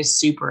 I think is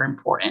super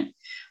important.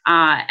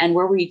 And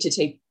where we need to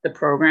take the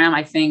program,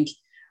 I think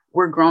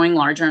we're growing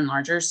larger and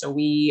larger. So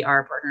we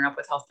are partnering up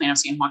with Health Plan of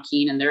San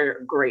Joaquin, and they're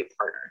a great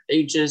partner.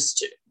 They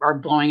just are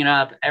blowing it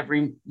up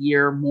every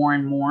year more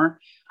and more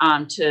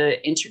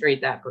to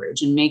integrate that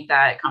bridge and make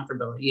that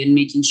comfortability and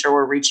making sure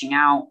we're reaching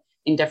out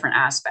in different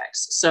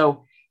aspects.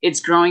 So it's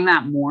growing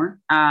that more.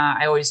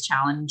 I always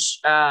challenge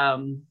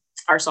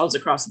ourselves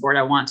across the board.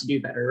 I want to do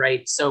better,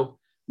 right? So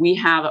we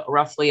have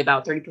roughly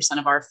about 30%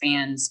 of our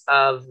fans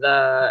of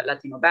the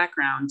Latino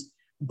background,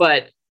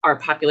 but our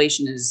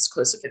population is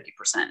close to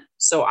 50%.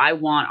 So I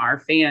want our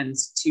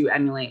fans to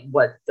emulate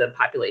what the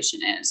population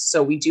is.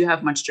 So we do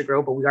have much to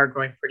grow, but we are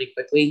growing pretty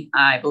quickly.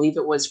 I believe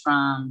it was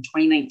from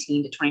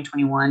 2019 to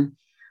 2021.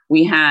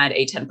 We had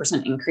a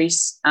 10%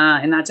 increase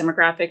in that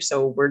demographic.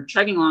 So we're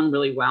chugging along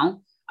really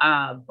well,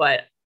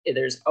 but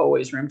there's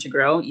always room to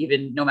grow,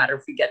 even no matter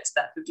if we get to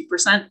that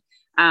 50%.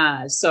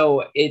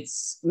 So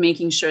it's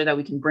making sure that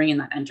we can bring in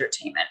that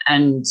entertainment,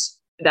 and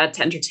that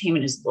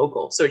entertainment is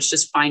local. So it's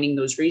just finding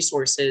those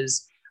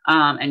resources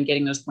and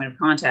getting those point of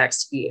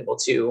contacts to be able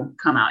to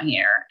come out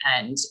here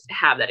and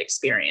have that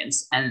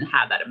experience and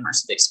have that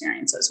immersive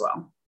experience as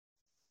well.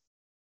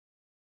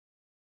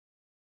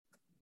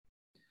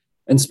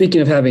 And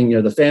speaking of having,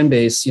 the fan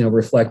base,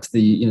 reflect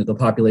the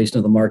population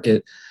of the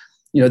market,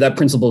 that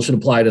principle should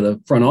apply to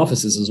the front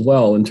offices as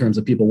well in terms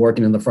of people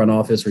working in the front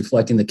office,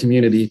 reflecting the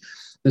community.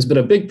 There's been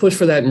a big push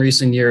for that in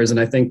recent years. And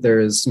I think there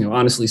is,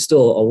 honestly,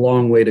 still a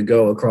long way to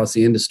go across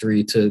the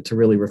industry to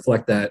really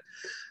reflect that.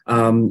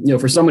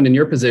 For someone in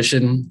your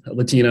position,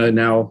 Latina,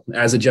 now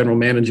as a general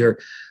manager,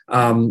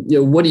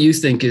 what do you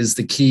think is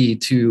the key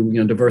to,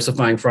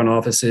 diversifying front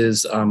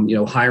offices,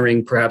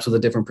 hiring perhaps with a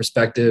different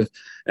perspective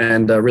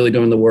and really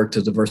doing the work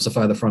to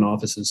diversify the front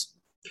offices?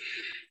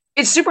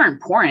 It's super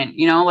important,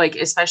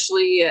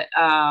 especially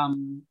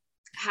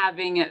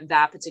having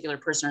that particular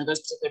person or those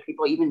particular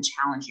people even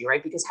challenge you,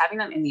 right? Because having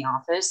them in the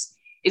office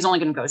is only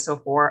going to go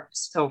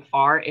so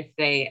far if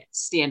they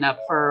stand up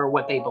for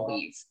what they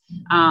believe.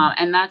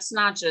 And that's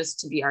not just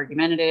to be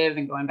argumentative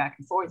and going back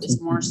and forth.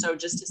 It's more so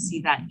just to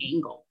see that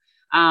angle.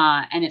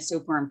 And it's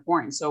super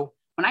important. So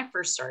when I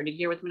first started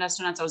here with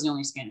Modesto Nuts, I was the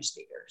only Spanish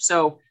speaker.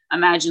 So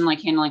imagine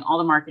like handling all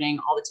the marketing,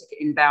 all the ticket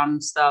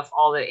inbound stuff,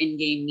 all the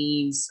in-game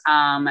needs,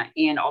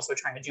 and also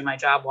trying to do my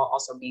job while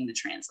also being the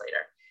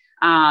translator.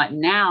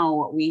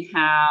 Now we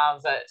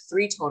have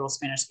 3 total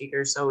Spanish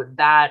speakers. So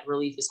that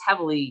relief is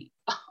heavily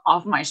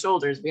off my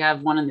shoulders. We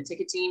have one in the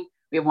ticket team.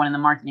 We have one in the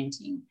marketing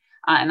team.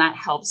 And that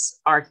helps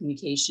our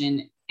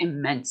communication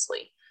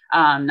immensely,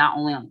 not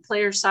only on the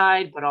player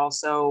side, but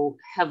also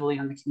heavily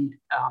on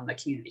the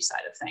community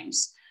side of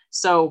things.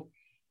 So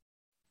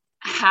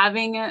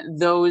having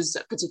those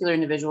particular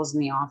individuals in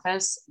the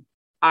office,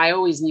 I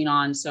always lean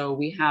on. So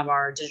we have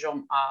our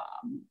digital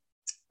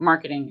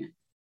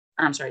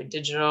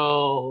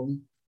digital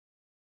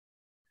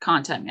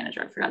content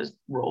manager. I forgot his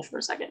role for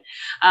a second.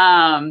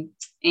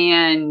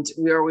 And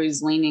we're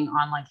always leaning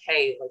on like,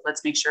 hey, like,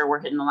 let's make sure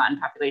we're hitting the Latin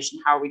population.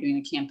 How are we doing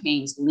the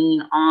campaigns?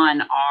 Lean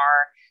on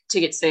our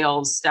ticket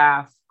sales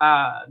staff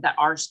that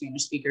are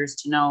Spanish speakers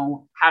to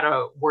know how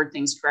to word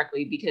things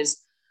correctly.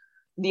 Because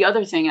the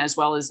other thing as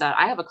well is that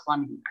I have a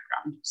Colombian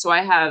background. So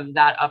I have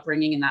that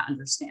upbringing and that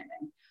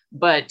understanding.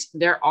 But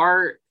there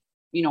are,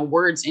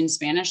 words in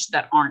Spanish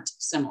that aren't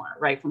similar,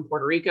 right? From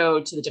Puerto Rico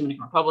to the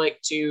Dominican Republic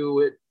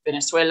to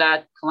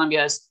Venezuela,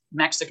 Colombia,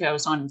 Mexico,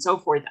 so on and so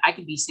forth. I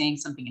could be saying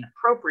something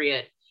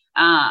inappropriate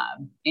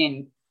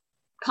in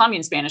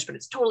Colombian Spanish, but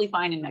it's totally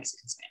fine in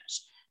Mexican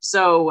Spanish.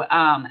 So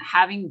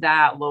having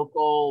that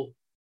local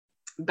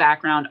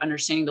background,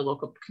 understanding the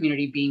local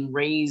community, being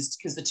raised,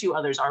 because the 2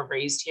 others are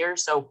raised here,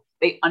 so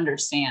they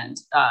understand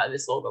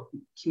this local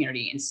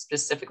community and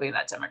specifically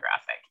that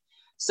demographic.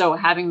 So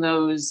having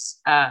those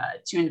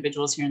 2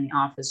 individuals here in the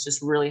office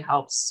just really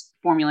helps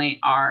formulate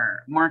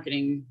our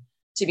marketing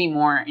to be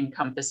more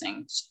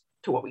encompassing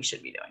to what we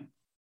should be doing.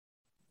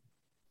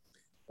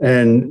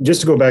 And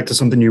just to go back to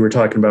something you were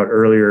talking about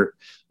earlier,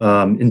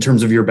 in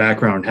terms of your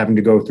background, having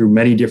to go through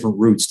many different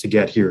routes to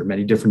get here,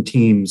 many different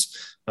teams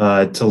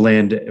to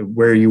land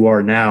where you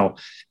are now,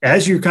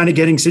 as you're kind of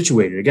getting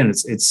situated. Again,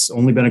 it's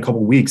only been a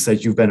couple of weeks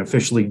that you've been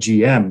officially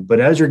GM,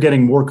 but as you're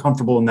getting more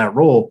comfortable in that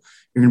role,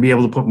 you're going to be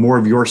able to put more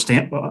of your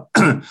stamp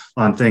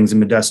on things in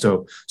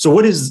Modesto. So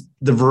what is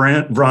the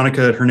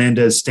Veronica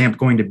Hernandez stamp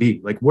going to be?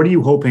 Like, what are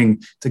you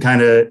hoping to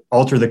kind of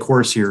alter the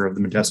course here of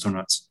the Modesto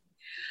Nuts?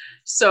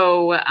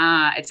 So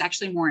it's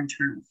actually more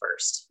internal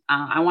first.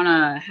 I want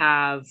to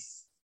have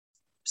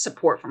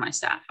support for my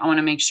staff. I want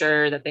to make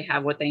sure that they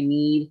have what they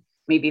need.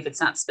 Maybe if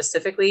it's not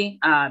specifically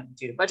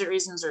due to budget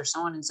reasons or so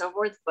on and so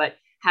forth, but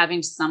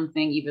having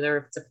something, either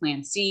if it's a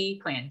plan C,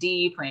 plan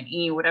D, plan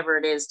E, whatever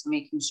it is, to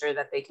making sure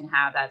that they can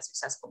have that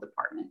successful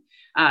department.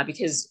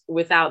 Because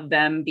without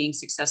them being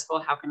successful,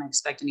 how can I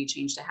expect any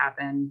change to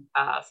happen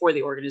for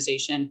the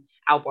organization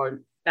outbound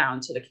down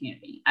to the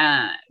community?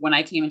 When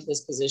I came into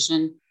this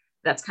position,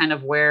 that's kind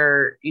of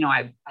where,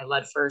 I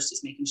led first,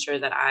 is making sure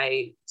that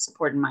I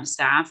supported my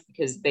staff,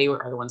 because they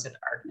are the ones that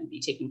are going to be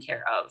taking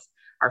care of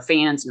our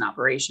fans and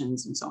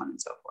operations and so on and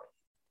so forth.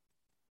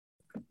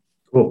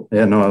 Cool.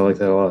 Yeah, no, I like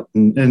that a lot.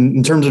 And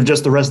in terms of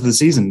just the rest of the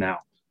season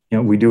now,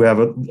 we do have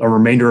a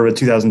remainder of a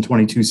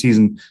 2022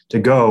 season to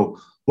go.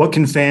 What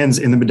can fans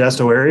in the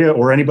Modesto area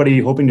or anybody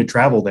hoping to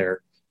travel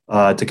there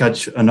to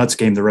catch a Nuts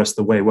game the rest of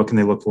the way, what can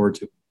they look forward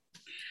to?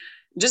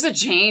 Just a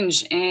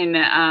change in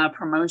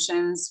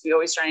promotions. We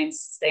always try and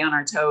stay on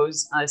our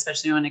toes,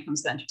 especially when it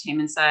comes to the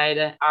entertainment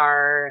side.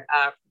 Our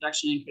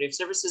production and creative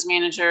services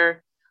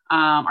manager,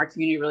 our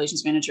community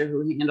relations manager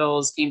who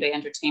handles game day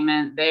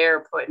entertainment,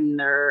 they're putting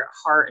their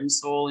heart and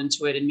soul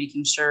into it and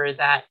making sure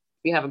that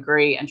we have a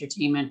great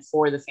entertainment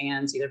for the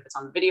fans, either if it's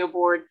on the video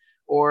board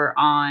or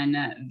on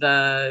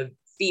the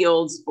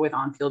fields with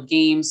on-field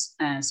games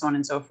and so on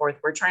and so forth.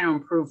 We're trying to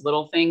improve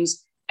little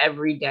things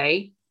every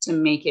day to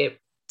make it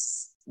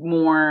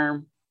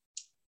more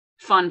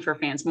fun for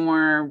fans,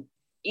 more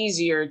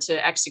easier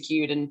to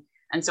execute and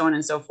so on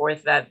and so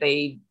forth, that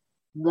they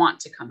want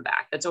to come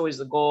back. That's always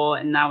the goal.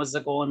 And that was the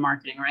goal in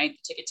marketing, right?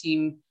 The ticket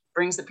team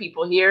brings the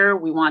people here.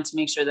 We want to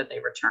make sure that they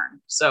return.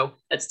 So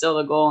that's still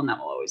the goal, and that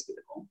will always be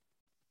the goal.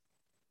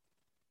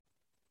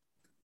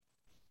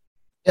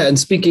 Yeah, and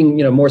speaking,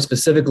 more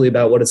specifically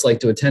about what it's like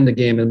to attend a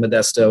game in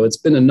Modesto, it's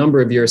been a number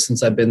of years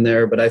since I've been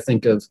there, but I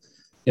think of,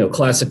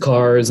 classic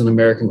cars and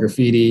American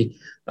Graffiti.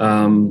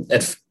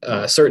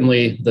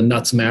 Certainly the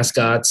Nuts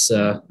mascots,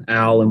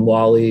 Al and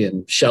Wally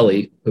and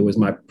Shelly, who was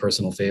my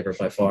personal favorite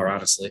by far,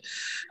 honestly.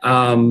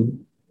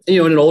 In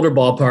an older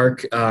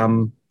ballpark,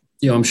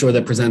 I'm sure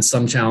that presents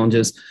some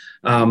challenges.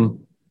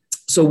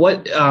 So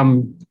what,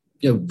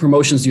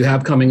 promotions do you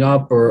have coming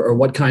up, or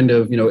what kind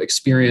of,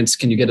 experience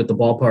can you get at the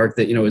ballpark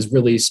that, is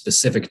really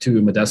specific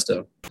to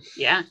Modesto?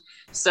 Yeah.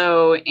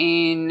 So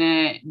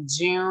in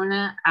June,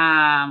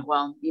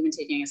 even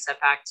taking a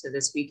step back to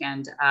this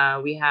weekend,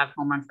 we have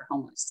Home Run for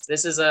Homeless.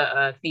 This is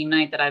a theme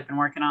night that I've been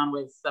working on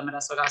with the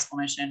Modesto Gospel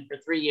Mission for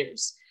 3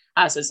 years.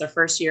 So it's our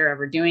first year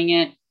ever doing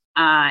it.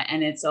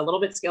 And it's a little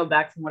bit scaled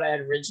back from what I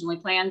had originally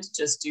planned,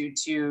 just due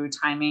to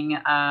timing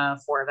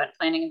for event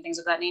planning and things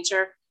of that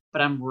nature.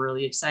 but I'm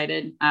really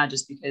excited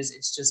just because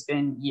it's just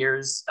been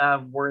years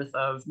worth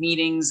of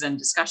meetings and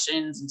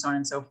discussions and so on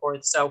and so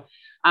forth. So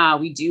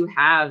we do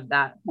have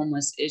that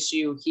homeless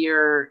issue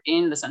here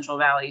in the Central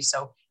Valley.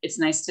 So it's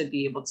nice to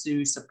be able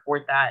to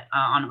support that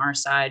on our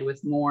side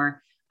with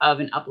more of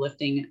an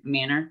uplifting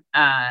manner.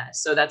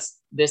 So that's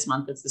this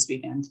month, it's this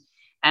weekend.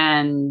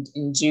 And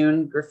in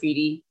June,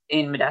 graffiti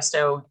in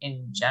Modesto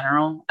in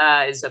general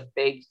is a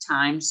big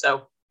time.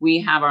 So we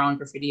have our own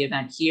graffiti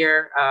event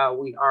here.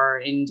 We are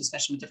in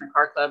discussion with different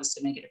car clubs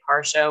to make it a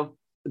car show.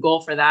 The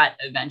goal for that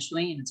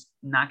eventually, and it's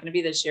not going to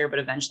be this year, but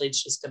eventually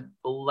it's just to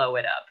blow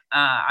it up.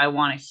 I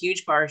want a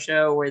huge car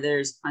show where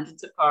there's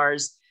hundreds of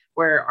cars,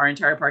 where our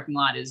entire parking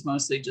lot is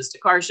mostly just a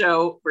car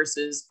show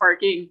versus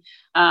parking,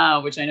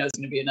 which I know is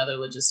going to be another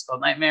logistical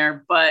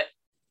nightmare, but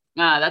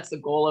that's the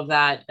goal of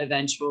that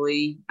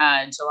eventually.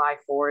 July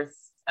 4th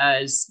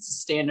is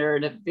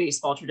standard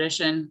baseball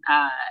tradition.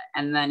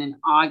 And then in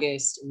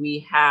August,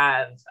 we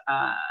have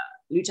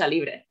Lucha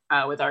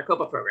Libre with our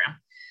Copa program.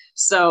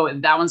 So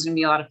that one's going to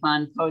be a lot of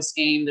fun. Post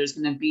game, there's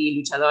going to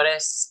be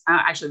luchadores.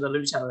 Actually, the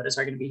luchadores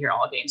are going to be here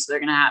all game. So they're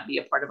going to be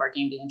a part of our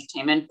game day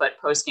entertainment. But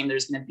post game,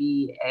 there's going to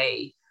be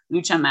a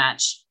lucha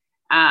match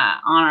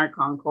on our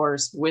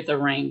concourse with a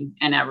ring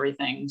and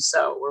everything.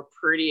 So we're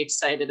pretty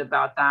excited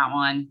about that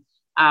one.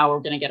 We're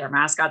going to get our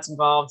mascots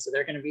involved. So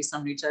there are going to be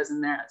some luchas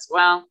in there as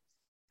well.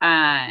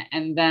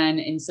 And then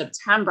in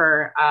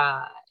September,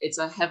 it's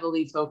a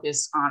heavily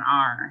focused on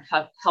our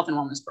health and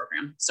wellness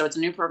program. So it's a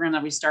new program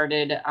that we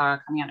started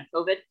coming out of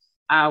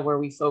COVID, where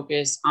we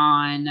focus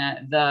on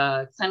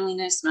the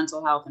cleanliness,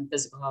 mental health, and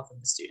physical health of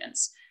the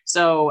students.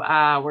 So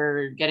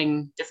we're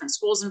getting different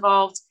schools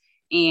involved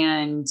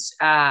and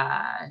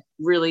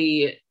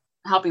really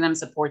helping them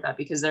support that,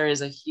 because there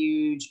is a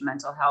huge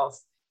mental health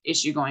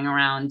issue going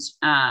around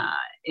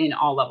in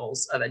all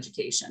levels of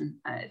education.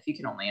 If you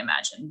can only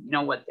imagine,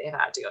 what they've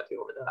had to go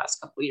through over the last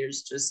couple of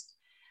years, just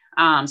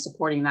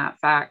supporting that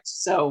fact.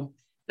 So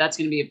that's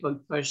going to be a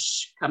big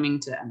push coming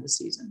to end the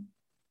season.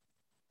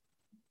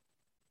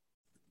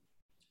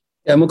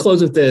 Yeah, and we'll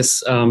close with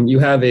this. You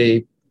have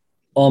a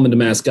almond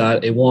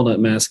mascot, a walnut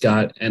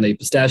mascot, and a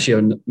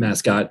pistachio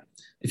mascot.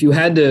 If you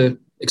had to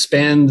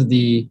expand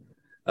the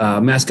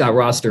mascot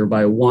roster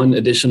by one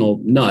additional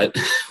nut,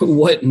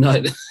 what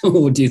nut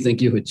do you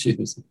think you would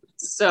choose?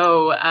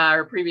 So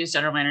our previous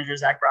general manager,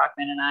 Zach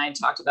Brockman, and I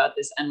talked about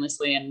this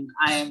endlessly, and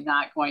I am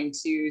not going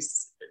to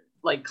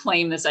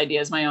claim this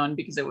idea as my own,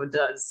 because it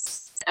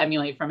does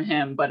emulate from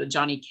him, but a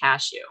Johnny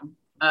Cashew.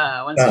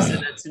 Once he said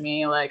that to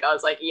me, I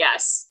was like,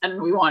 yes.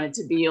 And we want it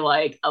to be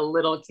a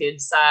little kid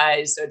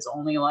size. So it's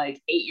only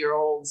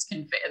 8-year-olds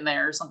can fit in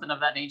there or something of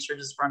that nature,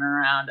 just running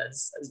around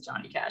as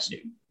Johnny Cashew.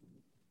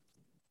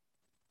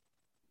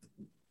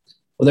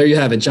 Well, there you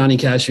have it. Johnny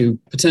Cashew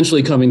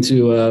potentially coming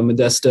to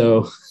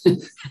Modesto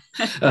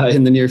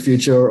in the near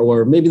future,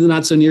 or maybe the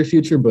not so near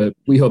future, but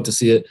we hope to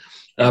see it.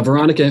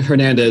 Veronica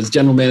Hernandez,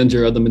 general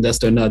manager of the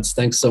Modesto Nuts,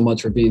 thanks so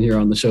much for being here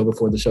on the Show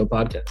Before the Show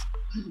podcast.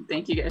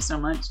 Thank you guys so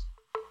much.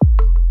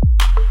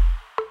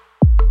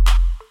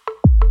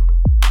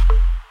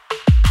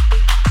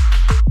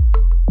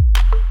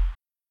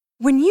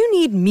 When you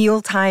need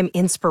mealtime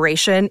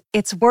inspiration,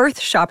 it's worth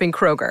shopping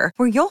Kroger,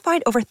 where you'll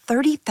find over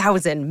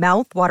 30,000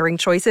 mouth-watering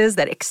choices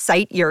that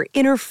excite your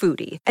inner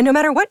foodie. And no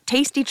matter what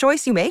tasty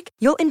choice you make,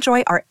 you'll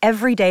enjoy our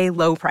everyday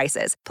low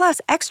prices, plus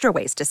extra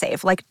ways to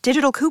save, like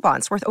digital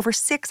coupons worth over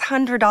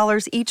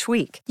 $600 each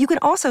week. You can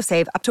also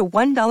save up to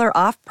 $1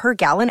 off per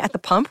gallon at the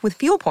pump with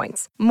fuel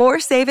points.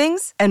 More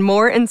savings and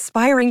more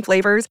inspiring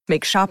flavors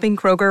make shopping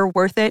Kroger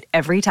worth it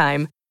every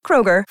time.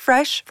 Kroger,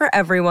 fresh for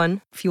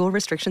everyone. Fuel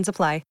restrictions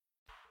apply.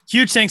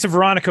 Huge thanks to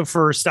Veronica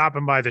for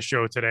stopping by the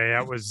show today.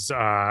 That was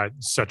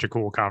such a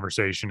cool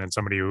conversation, and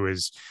somebody who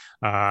is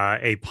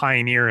a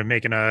pioneer in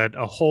making a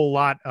whole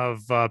lot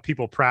of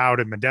people proud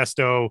in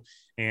Modesto.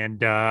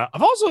 And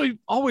I've also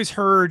always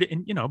heard,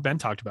 and Ben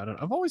talked about it,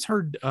 I've always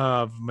heard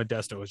of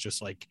Modesto as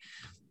just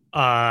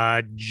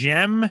a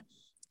gem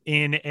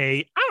in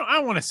I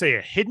don't want to say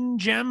a hidden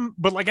gem,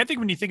 but I think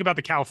when you think about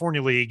the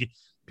California League,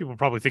 people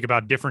probably think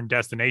about different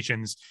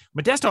destinations.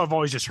 Modesto, I've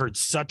always just heard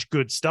such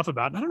good stuff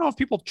about. And I don't know if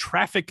people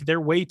traffic their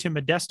way to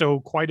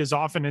Modesto quite as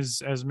often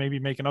as maybe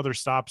making other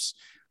stops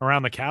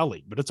around the Cal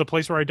League, but it's a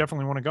place where I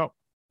definitely want to go.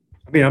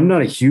 I mean, I'm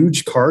not a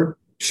huge card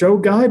show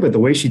guy, but the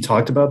way she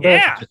talked about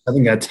that, just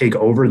having that take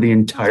over the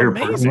entire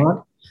parking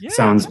lot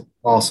sounds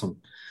awesome.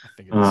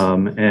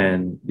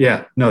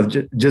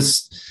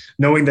 Just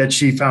knowing that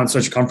she found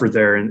such comfort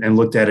there and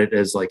looked at it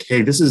as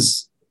hey, this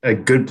is a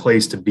good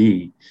place to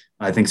be,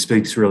 I think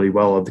speaks really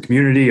well of the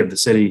community, of the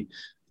city.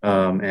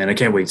 And I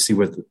can't wait to see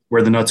where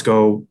the Nuts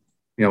go,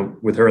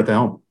 with her at the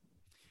helm.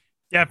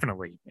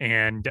 Definitely.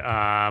 And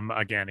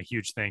again, a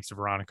huge thanks to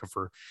Veronica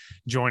for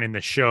joining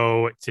the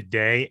show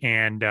today.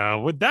 And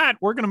with that,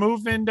 we're going to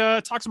move and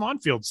talk some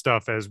on-field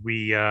stuff as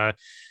we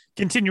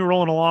continue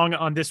rolling along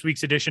on this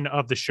week's edition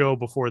of the Show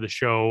Before the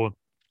Show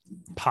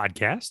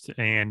podcast.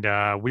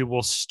 And we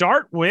will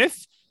start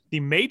with the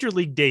Major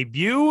League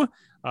debut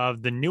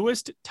of the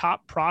newest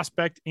top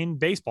prospect in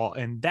baseball,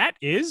 and that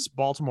is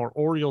Baltimore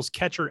Orioles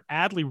catcher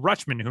Adley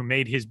Rutschman, who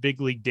made his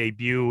big league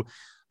debut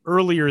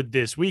earlier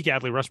this week.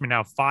 Adley Rutschman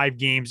now 5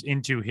 games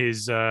into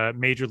his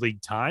major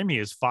league time. He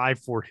is 5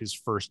 for his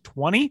first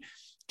 20.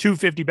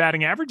 250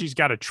 batting average. He's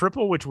got a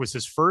triple, which was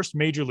his first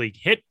major league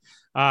hit.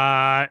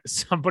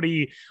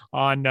 Somebody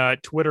on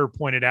Twitter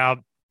pointed out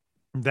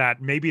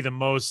that maybe the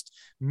most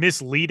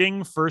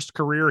misleading first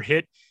career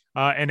hit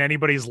in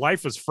anybody's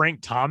life was Frank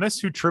Thomas,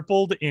 who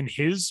tripled in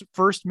his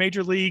first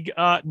major league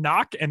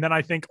knock, and then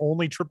I think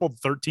only tripled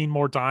 13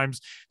 more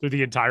times through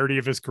the entirety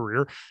of his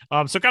career.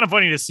 So kind of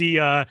funny to see,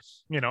 a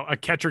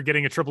catcher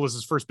getting a triple as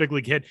his first big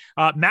league hit.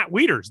 Matt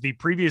Wieters, the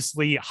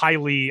previously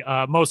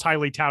most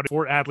highly touted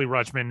for Adley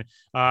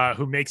Rutschman,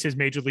 who makes his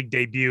major league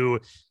debut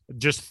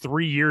just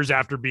 3 years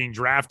after being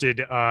drafted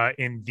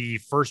in the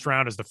first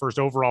round as the first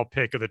overall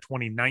pick of the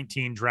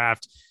 2019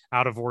 draft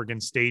out of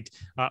Oregon State.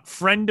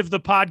 Friend of the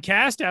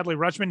podcast, Adley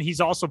Rutschman. He's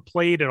also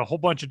played at a whole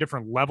bunch of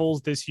different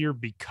levels this year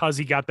because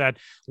he got that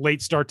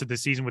late start to the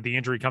season with the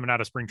injury coming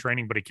out of spring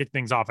training, but he kicked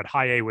things off at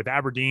high A with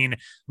Aberdeen,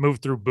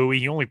 moved through Bowie.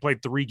 He only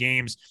played 3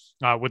 games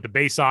with the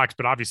Bay Sox,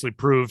 but obviously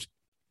proved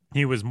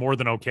he was more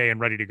than okay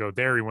and ready to go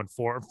there. He went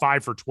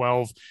 5 for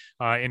 12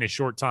 in a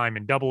short time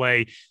in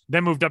AA,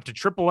 then moved up to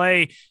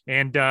AAA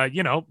and,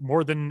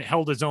 more than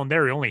held his own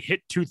there. He only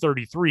hit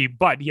 233,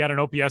 but he had an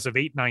OPS of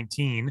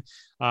 819.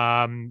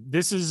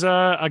 This is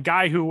a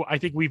guy who I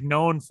think we've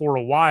known for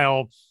a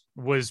while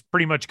was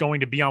pretty much going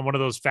to be on one of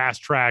those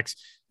fast tracks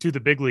to the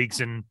big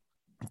leagues. And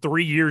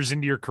 3 years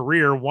into your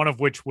career, one of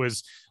which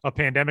was a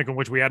pandemic in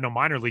which we had no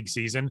minor league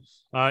season.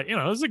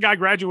 This is a guy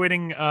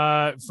graduating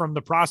from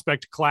the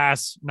prospect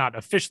class, not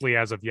officially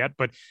as of yet,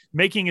 but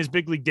making his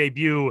big league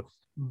debut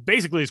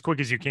basically as quick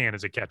as you can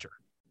as a catcher.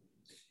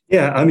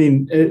 Yeah, I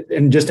mean,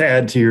 and just to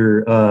add to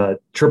your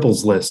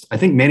triples list, I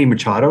think Manny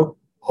Machado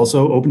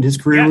also opened his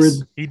career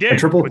with he did a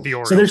triple. With the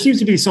Orioles. So there seems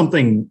to be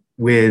something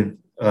with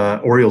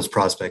Orioles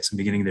prospects in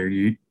the beginning of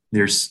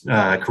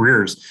their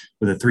careers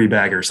with a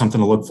 3-bagger,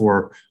 something to look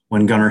for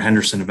when Gunnar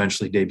Henderson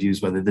eventually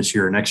debuts, whether this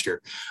year or next year.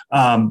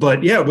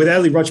 But yeah, with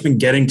Adley Rutschman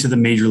getting to the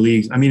major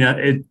leagues, I mean,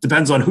 it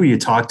depends on who you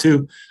talk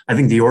to. I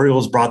think the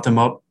Orioles brought him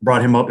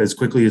up as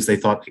quickly as they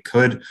thought they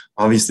could.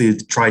 Obviously,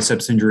 the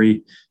triceps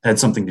injury had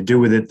something to do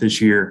with it this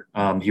year.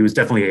 He was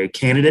definitely a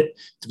candidate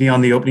to be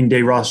on the opening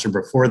day roster.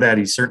 Before that,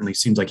 he certainly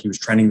seems like he was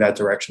trending that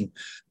direction.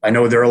 I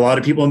know there are a lot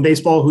of people in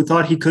baseball who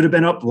thought he could have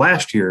been up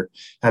last year,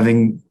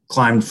 having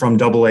climbed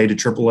from AA to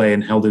AAA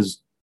and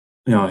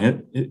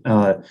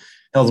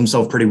held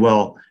himself pretty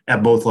well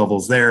at both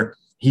levels there.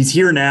 He's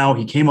here now.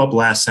 He came up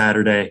last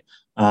Saturday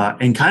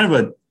and kind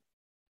of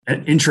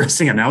an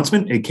interesting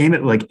announcement. It came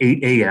at like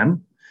 8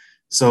 a.m.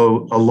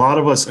 So a lot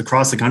of us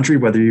across the country,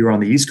 whether you're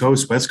on the East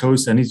Coast, West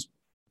Coast, any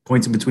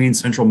points in between,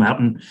 Central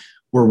Mountain,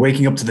 we're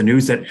waking up to the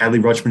news that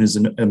Adley Rutschman is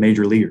a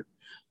major leaguer,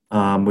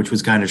 which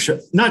was kind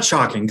of not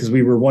shocking because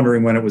we were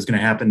wondering when it was going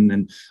to happen.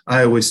 And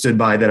I always stood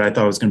by that. I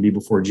thought it was going to be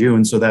before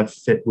June. So that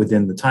fit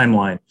within the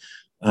timeline.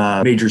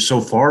 Major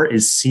so far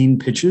is seen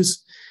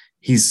pitches.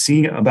 He's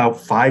seeing about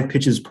 5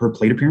 pitches per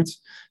plate appearance,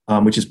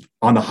 which is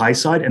on the high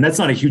side. And that's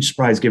not a huge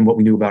surprise given what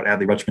we knew about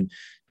Adley Rutschman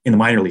in the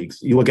minor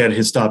leagues. You look at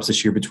his stops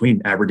this year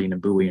between Aberdeen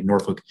and Bowie and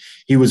Norfolk,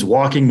 he was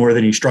walking more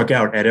than he struck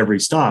out at every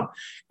stop.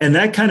 And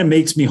that kind of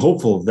makes me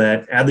hopeful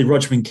that Adley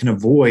Rutschman can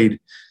avoid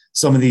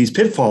some of these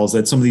pitfalls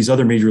that some of these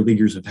other major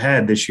leaguers have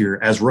had this year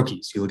as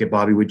rookies. You look at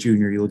Bobby Witt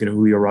Jr., you look at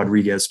Julio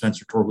Rodriguez,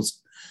 Spencer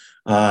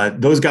Torkelson.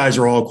 Those guys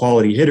are all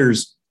quality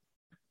hitters,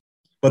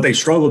 but they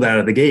struggled out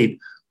of the gate.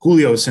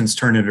 Julio since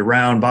turned it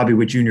around. Bobby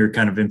Witt Jr.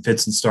 kind of in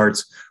fits and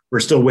starts. We're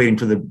still waiting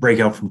for the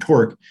breakout from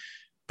Torque.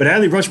 But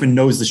Adley Rutschman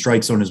knows the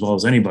strike zone as well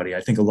as anybody.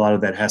 I think a lot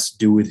of that has to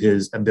do with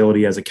his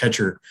ability as a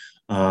catcher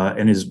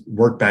and his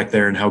work back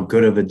there and how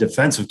good of a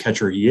defensive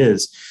catcher he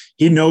is.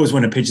 He knows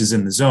when a pitch is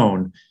in the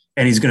zone,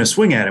 and he's going to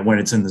swing at it when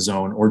it's in the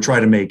zone or try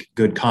to make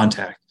good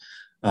contact.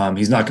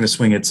 He's not going to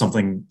swing at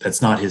something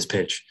that's not his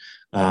pitch.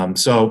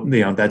 So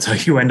that's how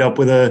you end up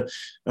with a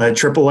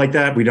triple like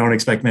that. We don't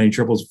expect many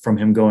triples from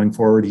him going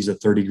forward. He's a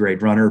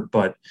 30-grade runner,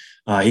 but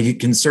he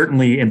can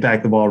certainly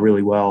impact the ball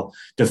really well.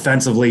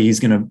 Defensively, he's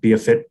going to be a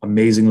fit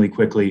amazingly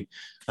quickly.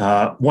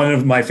 One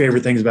of my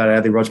favorite things about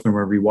Adley Rutschman,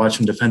 whenever you watch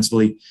him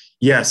defensively,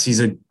 yes, he's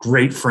a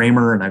great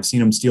framer, and I've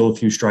seen him steal a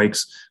few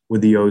strikes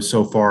with the O's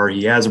so far.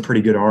 He has a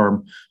pretty good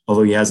arm,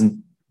 although he hasn't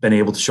been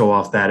able to show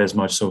off that as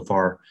much so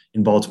far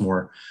in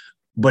Baltimore.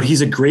 But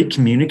he's a great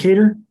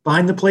communicator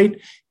behind the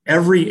plate.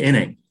 Every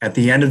inning, at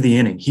the end of the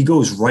inning, he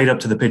goes right up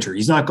to the pitcher.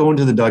 He's not going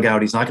to the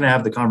dugout. He's not going to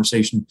have the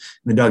conversation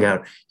in the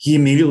dugout. He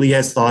immediately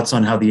has thoughts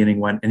on how the inning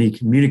went, and he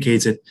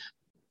communicates it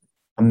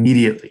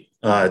immediately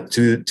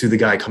to the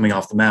guy coming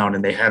off the mound,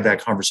 and they have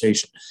that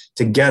conversation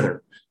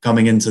together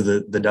coming into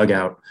the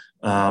dugout.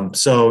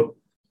 So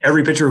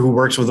every pitcher who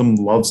works with him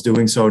loves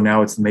doing so.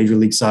 Now it's the major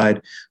league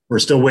side. We're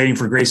still waiting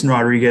for Grayson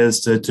Rodriguez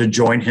to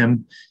join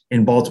him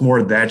in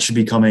Baltimore. That should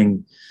be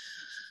coming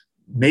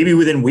maybe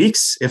within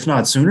weeks, if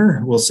not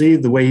sooner. We'll see.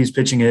 The way he's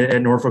pitching at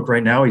Norfolk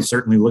right now, he's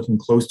certainly looking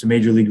close to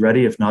major league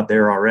ready, if not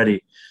there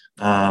already.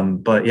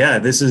 But yeah,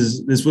 this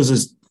was a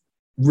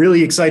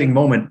really exciting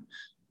moment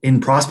in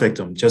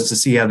Prospectum, just to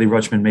see Adley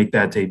Rutschman make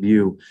that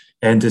debut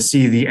and to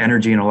see the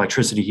energy and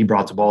electricity he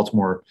brought to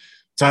Baltimore.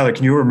 Tyler,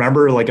 can you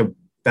remember like a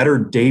better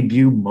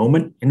debut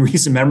moment in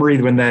recent memory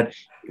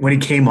when he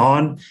came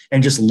on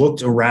and just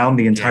looked around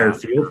the entire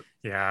field?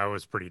 Yeah, it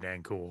was pretty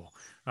dang cool.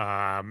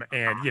 And,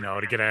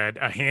 to get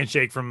a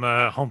handshake from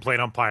the home plate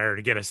umpire,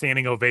 to get a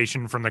standing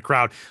ovation from the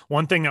crowd.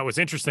 One thing that was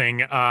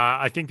interesting,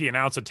 I think the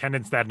announced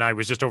attendance that night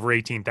was just over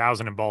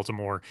 18,000 in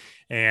Baltimore.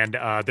 And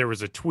there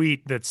was a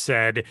tweet that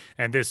said,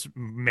 and this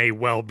may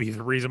well be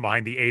the reason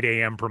behind the 8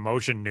 a.m.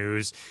 promotion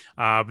news,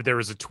 but there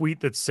was a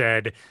tweet that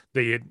said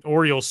the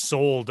Orioles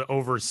sold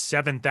over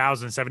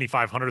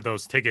 7,500 of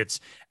those tickets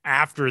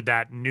after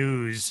that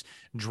news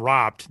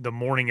dropped the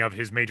morning of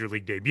his major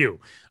league debut.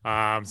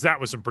 So that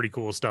was some pretty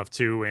cool stuff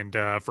too. And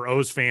for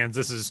O's fans,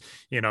 this is,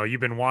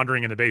 you've been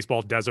wandering in the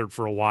baseball desert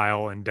for a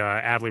while, and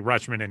Adley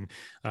Rutschman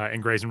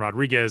and Grayson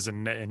Rodriguez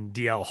and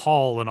DL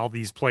Hall and all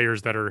these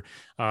players that are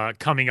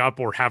coming up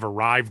or have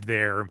arrived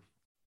there.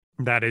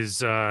 That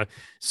is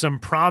some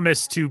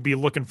promise to be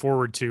looking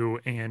forward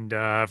to. And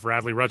for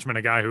Adley Rutschman,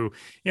 a guy who,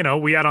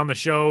 we had on the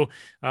show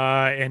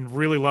and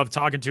really loved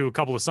talking to a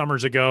couple of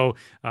summers ago.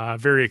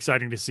 Very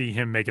exciting to see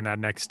him making that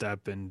next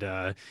step, and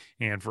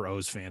for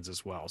O's fans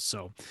as well.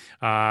 So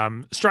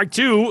strike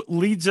two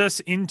leads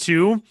us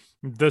into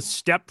the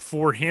step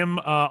for him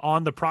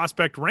on the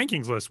prospect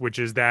rankings list, which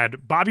is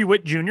that Bobby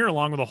Witt Jr.,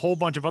 along with a whole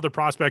bunch of other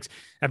prospects,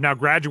 have now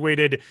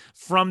graduated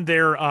from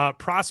their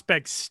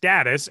prospect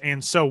status.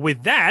 And so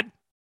with that,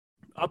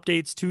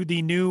 updates to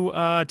the new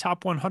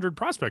top 100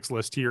 prospects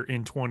list here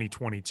in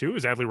 2022,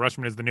 as Adley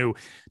Rutschman is the new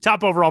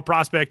top overall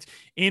prospect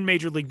in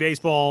Major League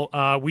Baseball.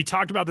 We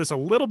talked about this a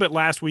little bit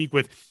last week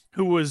with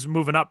who was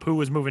moving up, who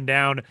was moving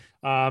down.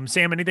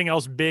 Sam, anything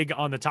else big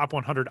on the top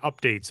 100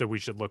 updates that we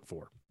should look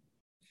for?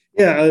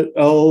 Yeah,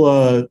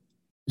 I'll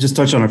just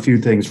touch on a few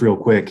things real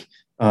quick.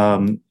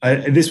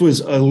 This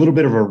was a little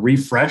bit of a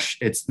refresh.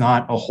 It's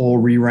not a whole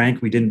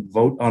re-rank. We didn't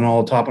vote on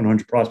all top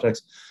 100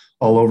 prospects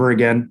all over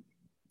again.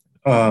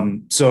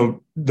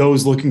 So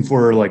those looking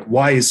for like,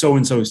 why is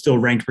so-and-so still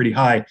ranked pretty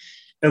high?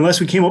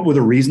 Unless we came up with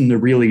a reason to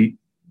really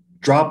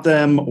drop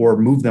them or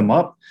move them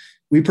up,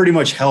 we pretty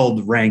much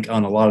held rank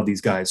on a lot of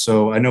these guys.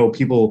 So I know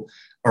people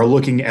are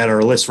looking at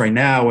our list right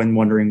now and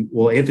wondering,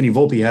 well, Anthony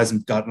Volpe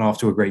hasn't gotten off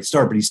to a great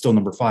start, but he's still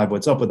number 5.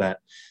 What's up with that?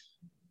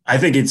 I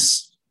think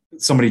it's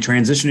somebody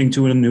transitioning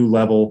to a new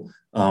level.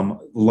 A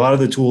lot of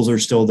the tools are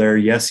still there.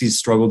 Yes, he's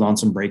struggled on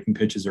some breaking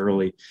pitches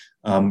early.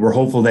 We're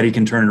hopeful that he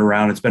can turn it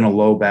around. It's been a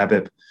low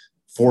BABIP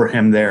for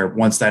him there.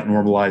 Once that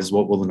normalizes,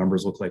 what will the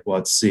numbers look like? Well,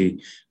 let's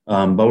see.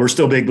 But we're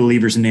still big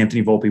believers in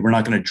Anthony Volpe. We're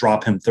not going to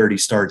drop him 30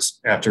 starts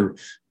after,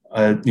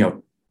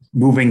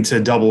 moving to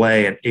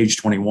AA at age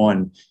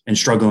 21 and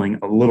struggling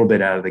a little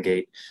bit out of the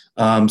gate.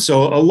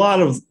 So a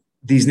lot of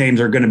these names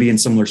are going to be in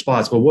similar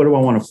spots, but what do I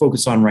want to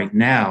focus on right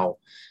now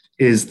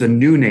is the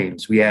new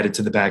names we added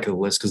to the back of the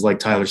list. Because like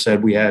Tyler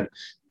said, we had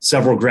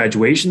several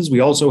graduations.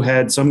 We also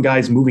had some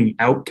guys moving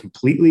out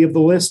completely of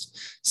the list.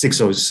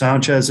 Sixto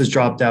Sanchez has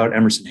dropped out,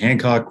 Emerson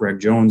Hancock, Greg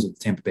Jones of the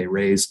Tampa Bay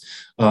Rays.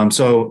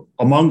 So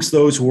amongst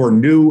those who are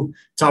new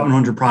top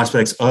 100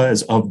 prospects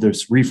as of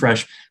this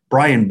refresh,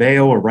 Brian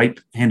Bayo, a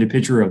right-handed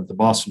pitcher of the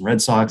Boston Red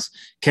Sox,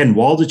 Ken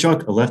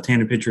Waldichuk, a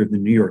left-handed pitcher of the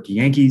New York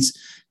Yankees,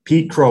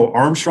 Pete Crow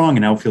Armstrong,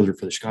 an outfielder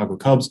for the Chicago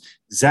Cubs,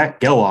 Zach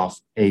Geloff,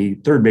 a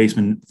third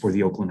baseman for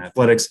the Oakland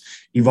Athletics,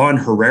 Ivan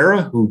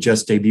Herrera, who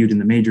just debuted in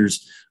the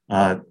majors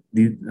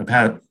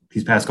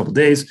these past couple of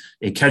days,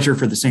 a catcher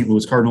for the St.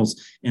 Louis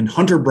Cardinals, and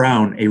Hunter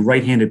Brown, a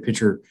right-handed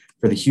pitcher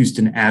for the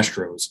Houston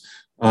Astros.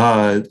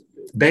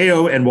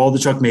 Bayo and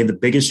Waldichuk made the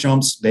biggest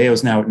jumps.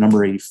 Bayo's now at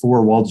number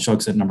 84.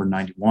 Waldichuk's at number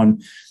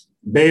 91.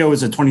 Bayo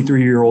is a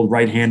 23-year-old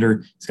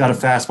right-hander. He's got a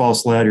fastball,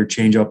 slider,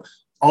 changeup,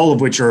 all of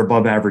which are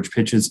above average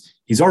pitches.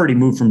 He's already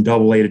moved from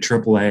AA to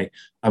AAA.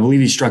 I believe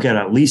he struck out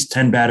at least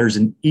 10 batters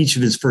in each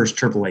of his first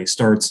AAA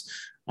starts.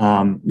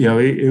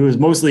 It was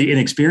mostly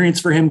inexperience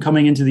for him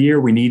coming into the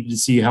year. We needed to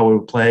see how it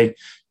would play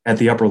at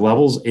the upper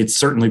levels. It's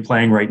certainly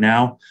playing right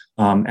now.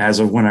 As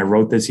of when I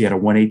wrote this, he had a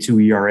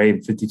 1.82 ERA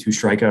and 52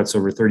 strikeouts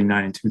over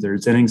 39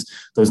 2/3 innings.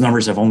 Those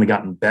numbers have only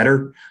gotten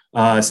better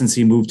since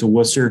he moved to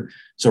Worcester.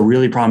 So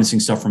really promising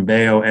stuff from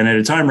Bayo. And at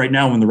a time right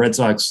now when the Red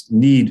Sox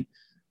need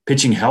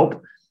pitching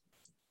help,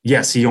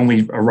 yes, he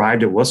only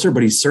arrived at Worcester,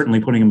 but he's certainly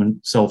putting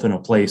himself in a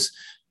place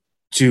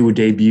to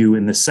debut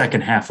in the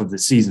second half of the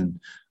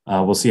season.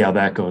 We'll see how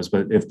that goes.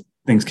 But if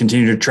things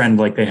continue to trend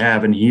like they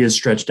have, and he is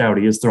stretched out,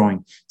 he is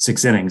throwing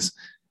 6 innings,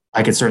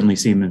 I could certainly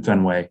see him in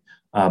Fenway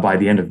by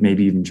the end of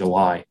maybe even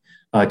July.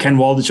 Ken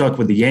Waldichuk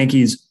with the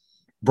Yankees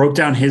broke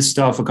down his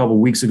stuff a couple of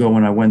weeks ago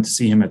when I went to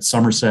see him at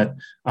Somerset.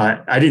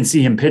 I didn't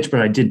see him pitch,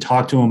 but I did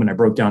talk to him and I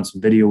broke down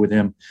some video with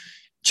him.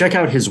 Check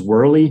out his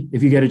whirly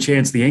if you get a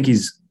chance. The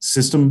Yankees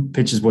system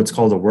pitches what's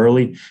called a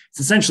whirly. It's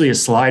essentially a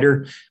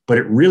slider, but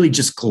it really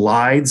just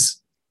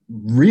glides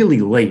really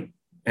late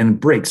and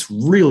breaks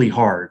really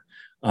hard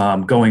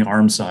going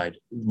arm side.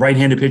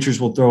 Right-handed pitchers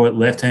will throw it.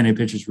 Left-handed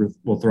pitchers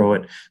will throw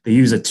it. They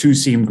use a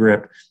 2-seam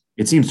grip.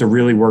 it seems to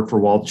really work for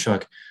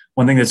Waldichuk.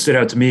 One thing that stood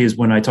out to me is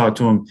when I talked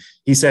to him,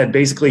 he said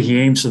basically he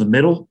aims for the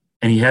middle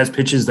and he has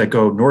pitches that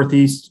go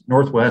northeast,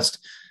 northwest,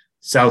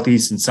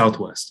 southeast, and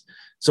southwest.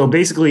 So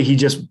basically he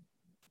just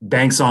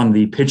banks on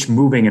the pitch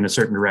moving in a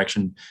certain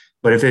direction.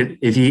 But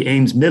if he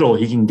aims middle,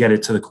 he can get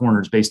it to the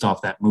corners based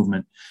off that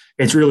movement.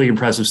 It's really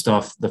impressive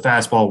stuff. The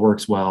fastball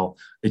works well.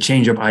 The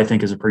changeup, I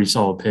think, is a pretty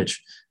solid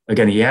pitch.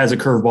 Again, he has a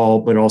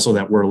curveball, but also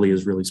that whirly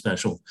is really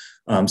special.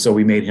 So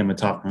we made him a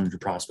top 100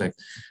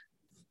 prospect.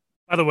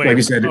 By the way, like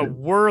you said, a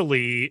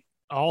whirly,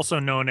 also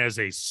known as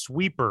a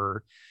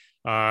sweeper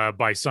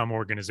by some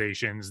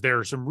organizations. There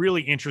are some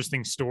really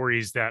interesting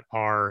stories that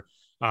are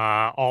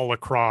all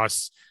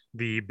across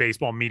the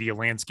baseball media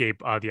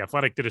landscape. The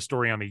Athletic did a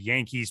story on the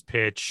Yankees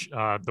pitch,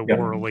 the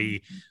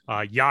whirly.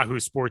 Yahoo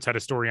Sports had a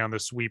story on the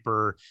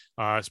sweeper.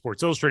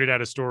 Sports Illustrated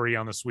had a story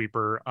on the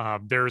sweeper.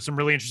 There is some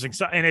really interesting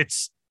stuff, and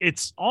it's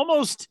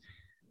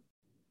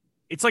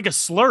like a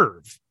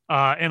slurve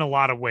in a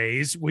lot of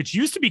ways, which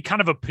used to be kind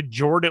of a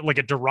pejorative, like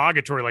a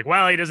derogatory, like,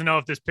 well, he doesn't know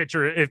if this pitch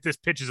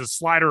is a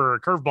slider or a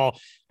curveball,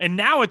 and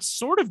now it's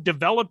sort of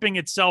developing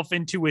itself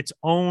into its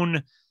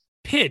own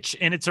pitch.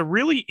 And it's a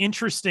really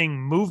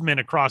interesting movement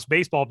across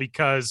baseball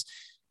because,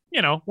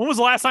 when was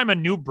the last time a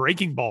new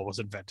breaking ball was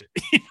invented?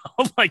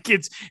 Like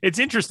it's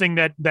interesting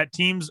that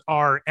teams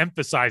are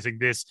emphasizing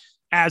this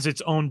as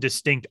its own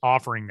distinct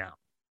offering now.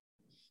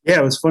 Yeah,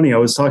 it was funny. I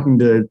was talking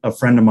to a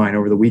friend of mine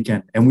over the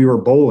weekend and we were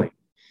bowling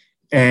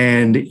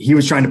and he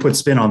was trying to put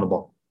spin on the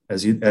ball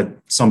as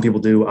some people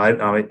do.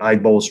 I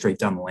bowl straight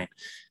down the lane,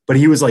 but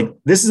he was like,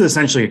 this is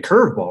essentially a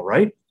curveball,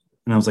 right?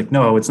 And I was like,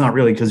 no, it's not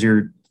really, because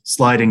you're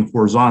sliding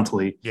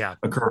horizontally. Yeah.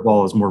 A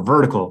curveball is more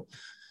vertical.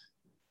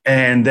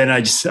 And then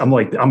I'm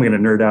like, I'm going to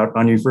nerd out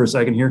on you for a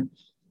second here.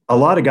 A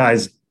lot of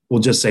guys will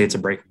just say it's a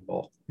breaking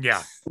ball.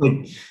 Yeah.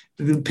 Like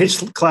the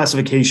pitch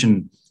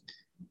classification,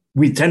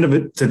 we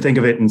tend to think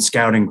of it in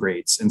scouting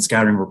grades and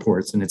scouting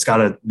reports, and it's got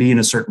to be in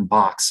a certain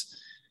box.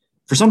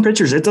 For some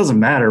pitchers, it doesn't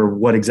matter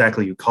what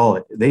exactly you call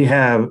it. They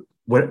have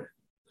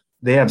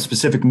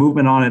specific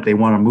movement on it. They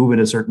want to move it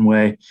a certain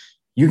way.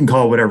 You can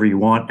call it whatever you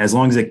want, as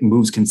long as it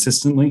moves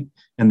consistently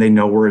and they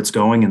know where it's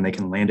going and they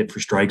can land it for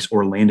strikes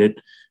or land it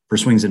for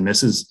swings and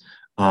misses.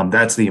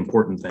 That's the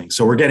important thing.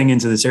 So we're getting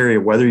into this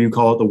area, whether you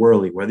call it the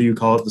whirly, whether you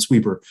call it the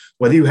sweeper,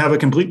 whether you have a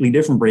completely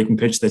different breaking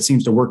pitch that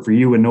seems to work for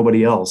you and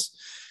nobody else.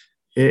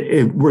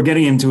 We're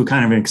getting into a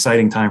kind of an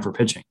exciting time for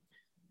pitching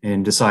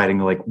and deciding,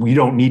 like, we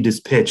don't need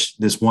to pitch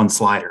this one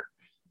slider.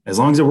 As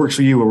long as it works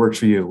for you, it works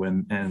for you.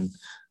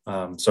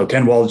 So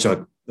Ken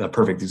Waldichuk, a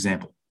perfect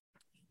example.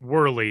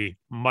 Whirly,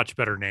 much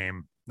better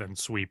name than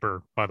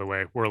sweeper, by the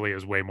way. Whirly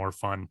is way more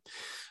fun.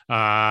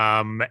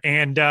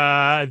 And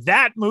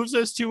that moves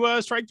us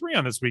to strike three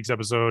on this week's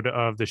episode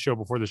of the show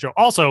before the show.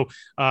 Also,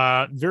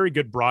 very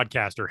good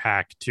broadcaster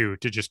hack to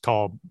just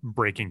call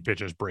breaking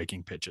pitches.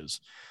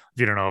 If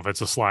you don't know if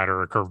it's a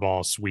slider, a curveball,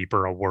 a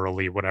sweeper, a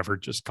whirly, whatever,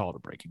 just call it a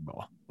breaking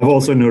ball. I've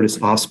also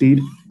noticed off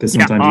speed, because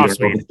sometimes you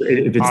don't know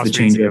if it's the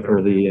changeup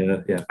or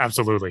the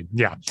Absolutely.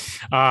 Yeah.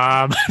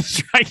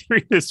 Strike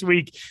three this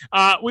week.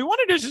 We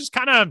wanted to just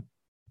kind of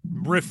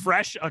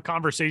refresh a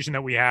conversation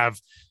that we have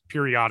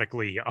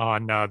periodically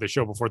on the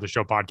show before the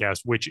show podcast,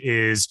 which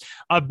is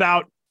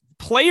about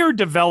player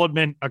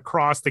development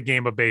across the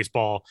game of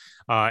baseball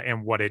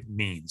and what it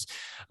means.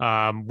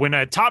 When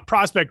a top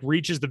prospect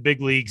reaches the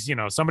big leagues,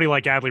 somebody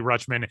like Adley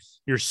Rutschman,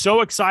 you're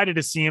so excited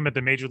to see him at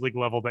the major league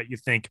level that you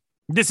think,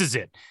 this is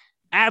it.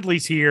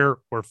 Adley's here.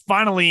 We're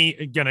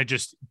finally going to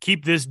just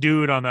keep this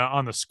dude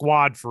on the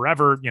squad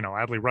forever.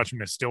 Adley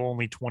Rutschman is still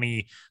only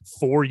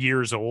 24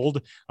 years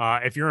old.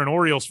 If you're an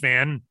Orioles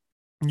fan,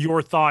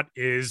 your thought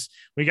is,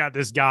 we got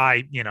this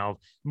guy,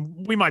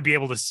 we might be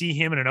able to see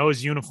him in an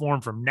O's uniform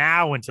from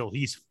now until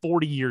he's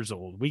 40 years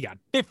old. We got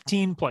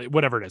 15 play,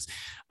 whatever it is.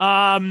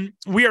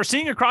 We are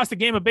seeing across the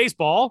game of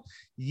baseball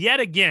yet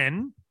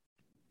again,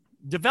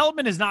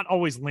 development is not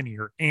always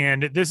linear.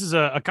 And this is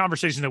a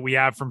conversation that we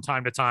have from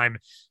time to time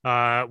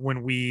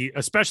when we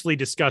especially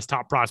discuss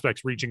top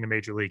prospects reaching the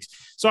major leagues.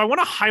 So I want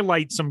to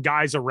highlight some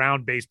guys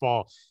around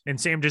baseball, and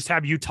Sam, just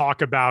have you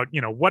talk about,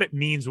 what it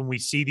means when we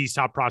see these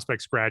top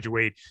prospects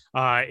graduate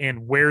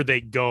and where they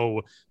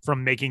go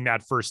from making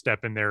that first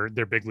step in their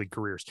big league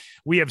careers.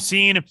 We have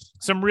seen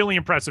some really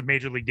impressive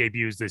major league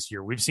debuts this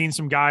year. We've seen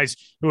some guys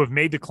who have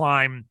made the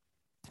climb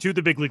to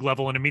the big league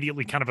level and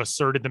immediately kind of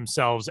asserted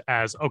themselves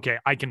as, okay,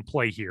 I can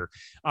play here.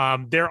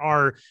 There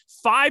are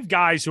 5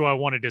 guys who I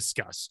want to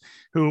discuss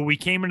who we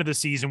came into the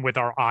season with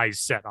our eyes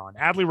set on.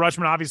 Adley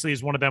Rutschman obviously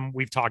is one of them.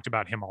 We've talked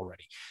about him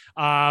already.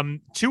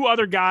 2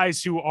 other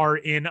guys who are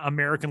in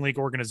American League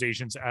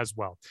organizations as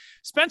well.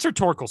 Spencer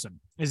Torkelson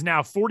is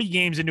now 40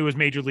 games into his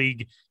major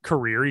league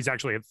career. He's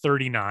actually at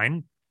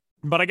 39.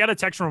 But I got a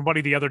text from a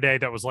buddy the other day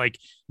that was like,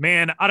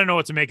 man, I don't know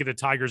what to make of the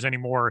Tigers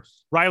anymore.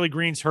 Riley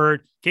Green's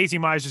hurt. Casey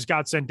Mize just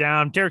got sent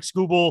down. Derek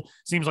Skubal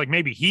seems like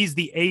maybe he's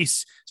the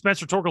ace.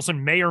 Spencer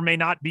Torkelson may or may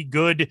not be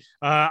good.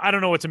 I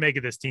don't know what to make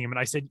of this team. And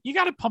I said, you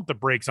got to pump the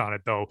brakes on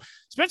it, though.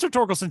 Spencer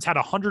Torkelson's had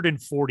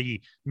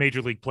 140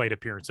 major league plate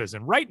appearances.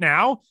 And right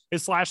now,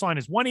 his slash line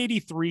is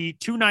 183,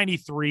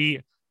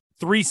 293,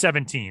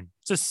 317.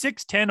 It's a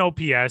 610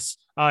 OPS.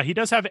 He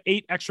does have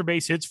 8 extra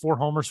base hits, 4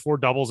 homers, 4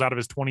 doubles out of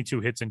his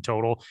 22 hits in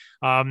total.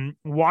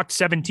 Walked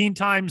 17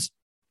 times,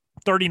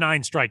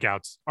 39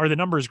 strikeouts. Are the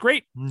numbers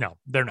great? No,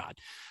 they're not.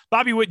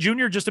 Bobby Witt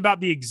Jr., just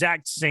about the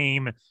exact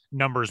same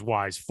numbers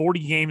wise.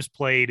 40 games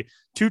played,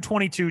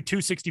 222,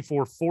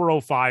 264,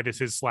 405 is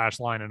his slash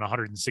line, and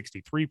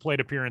 163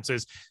 plate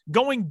appearances.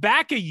 Going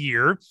back a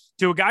year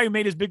to a guy who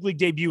made his big league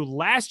debut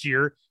last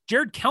year,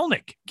 Jared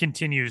Kelenic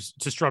continues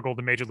to struggle at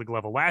the major league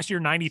level. Last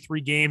year,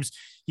 93 games,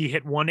 he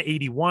hit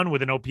 181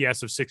 with an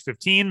OPS of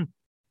 615.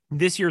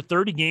 This year,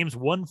 30 games,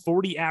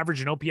 140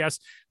 average, an OPS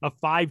of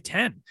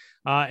 510.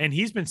 And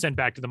he's been sent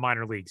back to the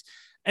minor leagues.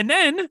 And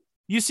then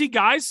you see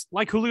guys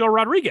like Julio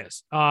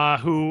Rodriguez,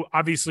 who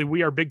obviously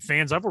we are big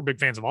fans of. We're big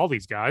fans of all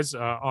these guys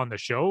on the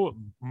show.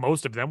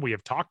 Most of them we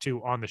have talked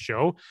to on the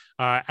show.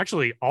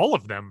 Actually, all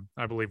of them,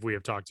 I believe we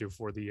have talked to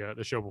for the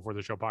show before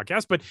the show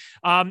podcast. But,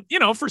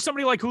 for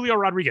somebody like Julio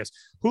Rodriguez,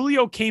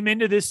 Julio came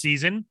into this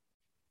season,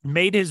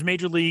 made his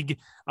major league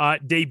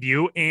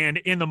debut, and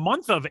in the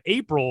month of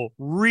April,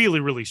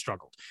 really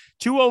struggled.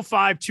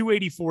 205,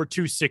 284,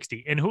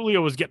 260. And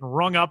Julio was getting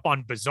rung up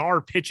on bizarre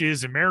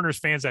pitches, and Mariners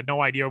fans had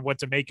no idea what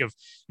to make of,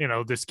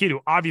 this kid who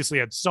obviously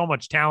had so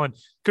much talent,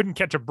 couldn't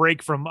catch a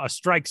break from a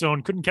strike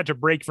zone, couldn't catch a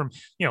break from,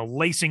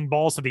 lacing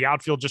balls to the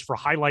outfield just for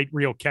highlight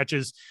reel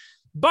catches.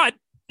 But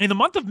in the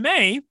month of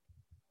May,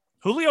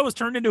 Julio has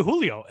turned into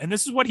Julio, and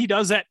this is what he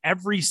does at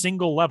every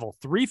single level.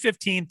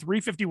 315,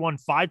 351,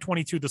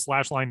 522 the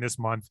slash line this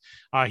month.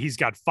 He's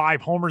got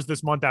 5 homers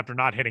this month after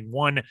not hitting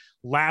 1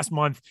 last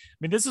month. I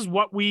mean, this is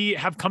what we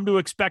have come to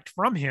expect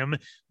from him,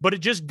 but it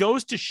just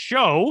goes to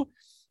show,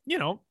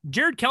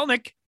 Jared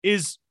Kelenic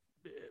is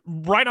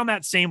right on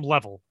that same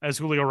level as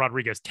Julio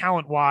Rodriguez,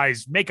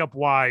 talent-wise,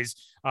 makeup-wise,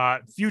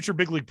 future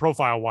big league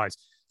profile-wise.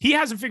 He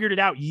hasn't figured it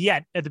out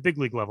yet at the big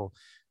league level.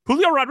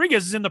 Julio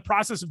Rodriguez is in the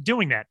process of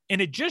doing that.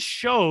 And it just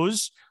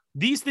shows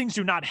these things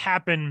do not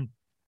happen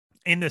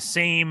in the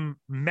same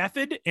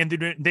method,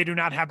 and they do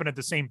not happen at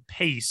the same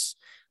pace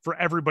for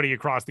everybody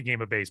across the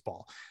game of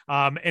baseball.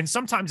 And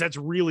sometimes that's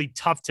really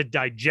tough to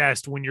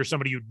digest when you're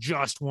somebody who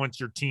just wants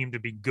your team to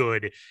be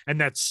good. And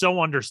that's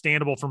so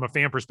understandable from a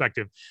fan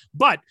perspective.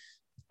 But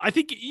I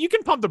think you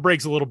can pump the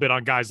brakes a little bit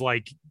on guys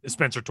like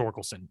Spencer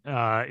Torkelson.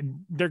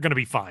 They're going to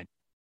be fine.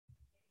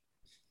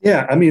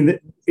 Yeah, I mean,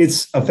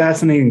 it's a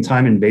fascinating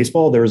time in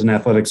baseball. There was an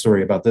athletic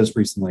story about this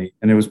recently,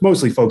 and it was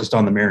mostly focused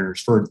on the Mariners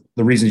for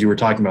the reasons you were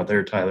talking about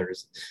there, Tyler.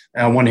 Is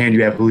on one hand,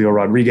 you have Julio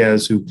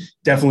Rodriguez, who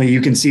definitely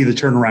you can see the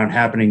turnaround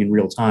happening in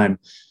real time,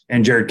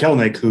 and Jared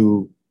Kelenic,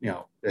 who,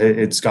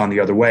 it's gone the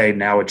other way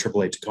now at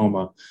AAA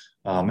Tacoma,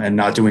 and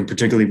not doing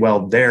particularly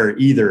well there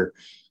either.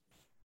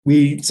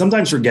 We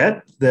sometimes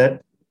forget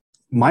that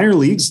minor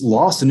leagues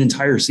lost an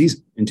entire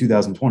season in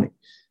 2020.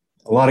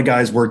 A lot of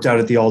guys worked out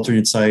at the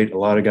alternate site. A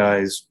lot of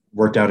guys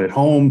worked out at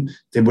home,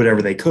 did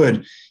whatever they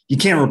could. You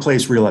can't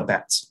replace real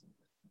at-bats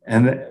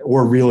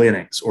or real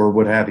innings or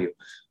what have you.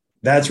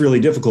 That's really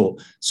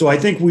difficult. So I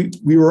think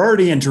we were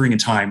already entering a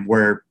time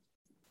where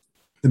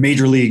the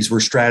major leagues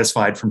were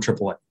stratified from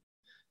AAA.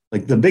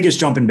 Like the biggest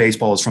jump in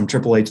baseball is from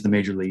AAA to the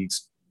major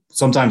leagues.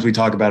 Sometimes we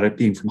talk about it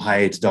being from high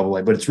A to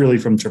AA, but it's really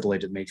from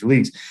AAA to the major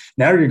leagues.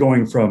 Now you're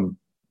going from,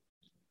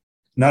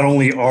 not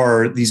only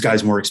are these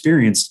guys more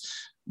experienced,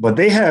 but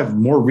they have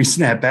more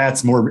recent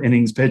at-bats, more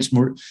innings pitched,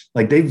 more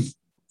like they've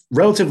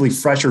relatively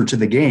fresher to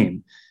the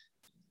game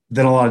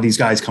than a lot of these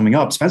guys coming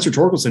up. Spencer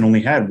Torkelson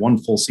only had 1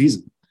 full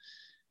season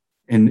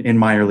in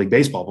minor league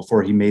baseball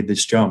before he made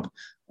this jump.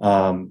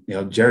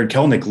 Jared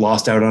Kelenic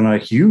lost out on a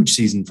huge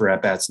season for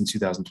at-bats in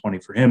 2020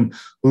 for him.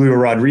 Julio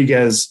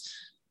Rodriguez,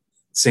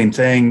 same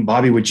thing.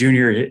 Bobby Witt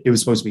Jr., it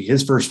was supposed to be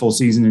his first full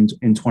season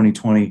in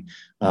 2020.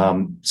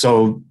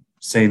 So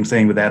same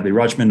thing with Adley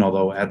Rutschman,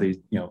 although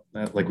Adley,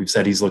 like we've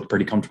said, he's looked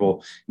pretty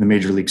comfortable in the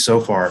major league so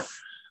far.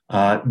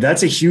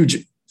 That's a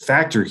huge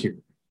factor here.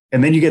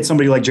 And then you get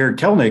somebody like Jared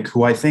Kelenic,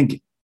 who I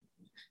think,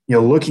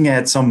 looking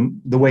at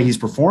the way he's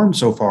performed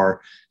so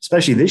far,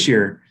 especially this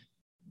year,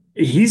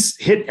 he's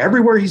hit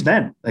everywhere he's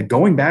been. Like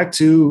going back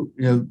to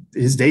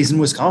his days in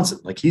Wisconsin,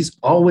 like he's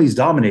always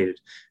dominated,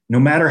 no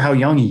matter how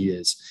young he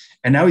is.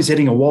 And now he's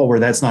hitting a wall where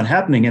that's not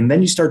happening. And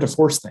then you start to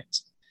force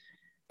things.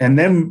 And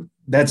then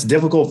that's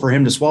difficult for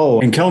him to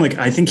swallow. And Kelenic,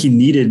 I think he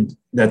needed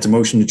that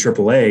demotion to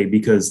AAA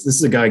because this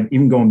is a guy,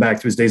 even going back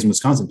to his days in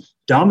Wisconsin,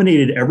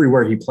 dominated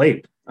everywhere he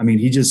played. I mean,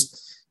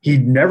 he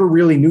never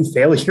really knew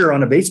failure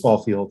on a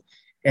baseball field.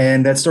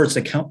 And that starts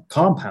to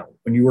compound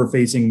when you were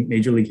facing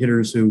major league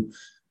hitters who,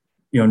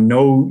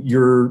 know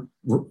your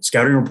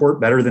scouting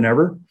report better than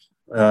ever.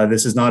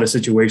 This is not a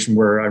situation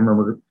where I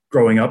remember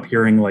growing up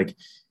hearing like,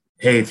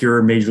 hey, if you're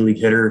a major league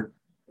hitter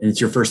and it's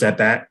your first at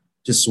bat,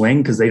 just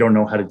swing because they don't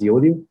know how to deal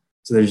with you.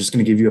 So they're just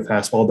going to give you a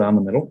fastball down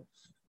the middle.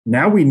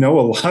 Now we know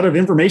a lot of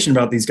information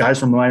about these guys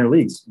from the minor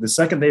leagues. The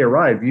second they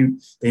arrive,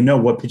 they know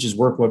what pitches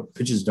work, what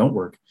pitches don't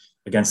work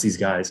against these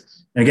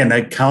guys. And again,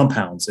 that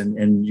compounds,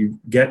 and you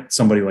get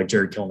somebody like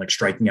Jared Kelenic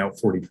striking out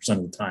 40%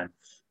 of the time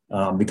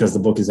because the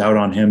book is out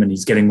on him and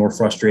he's getting more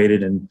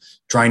frustrated and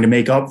trying to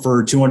make up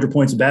for 200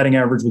 points of batting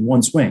average with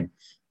one swing.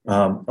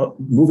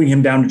 Moving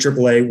him down to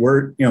AAA,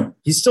 where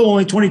he's still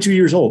only 22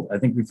 years old. I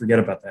think we forget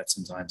about that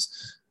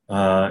sometimes.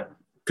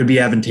 Could be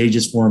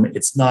advantageous for him.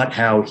 It's not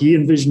how he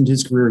envisioned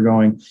his career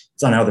going.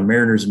 It's not how the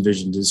Mariners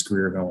envisioned his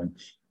career going.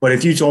 But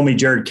if you told me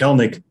Jared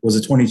Kelenic was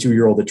a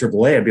 22-year-old at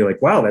AAA, I'd be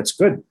like, wow, that's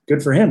good.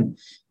 Good for him.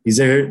 He's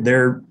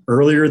there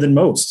earlier than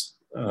most.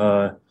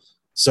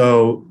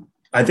 So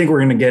I think we're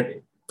going to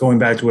get, going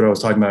back to what I was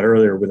talking about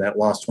earlier with that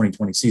lost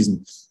 2020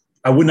 season,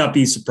 I would not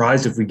be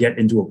surprised if we get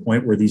into a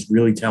point where these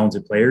really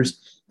talented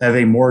players have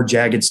a more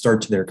jagged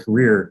start to their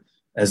career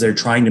as they're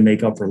trying to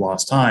make up for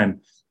lost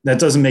time. That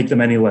doesn't make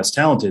them any less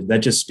talented. That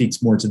just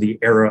speaks more to the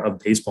era of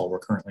baseball we're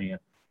currently in.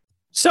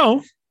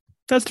 So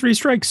that's 3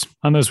 strikes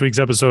on this week's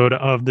episode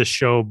of the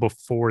show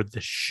before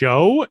the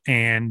show.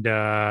 And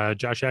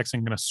Josh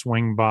Jackson going to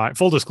swing by.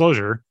 Full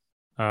disclosure,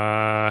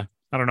 I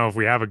don't know if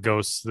we have a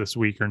ghost this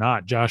week or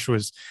not. Josh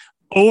was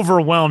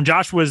overwhelmed.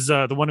 Josh was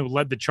the one who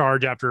led the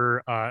charge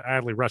after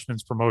Adley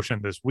Rutschman's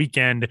promotion this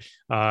weekend,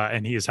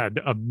 and he has had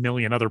a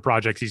million other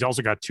projects. He's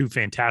also got 2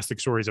 fantastic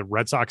stories at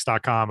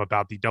RedSox.com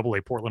about the AA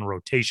Portland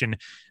rotation,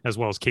 as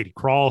well as Katie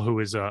Krall, who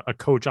is a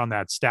coach on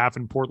that staff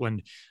in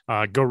Portland.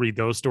 Go read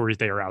those stories.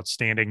 They are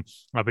outstanding.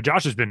 But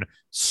Josh has been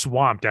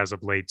swamped as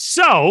of late.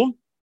 So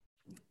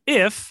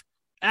if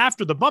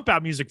after the bump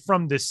out music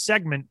from this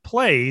segment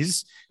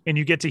plays and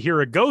you get to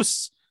hear a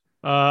ghost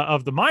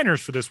of the minors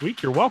for this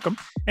week, you're welcome.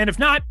 And if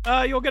not,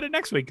 you'll get it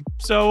next week.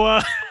 So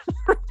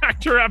we're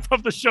back to wrap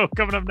up the show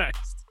coming up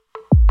next.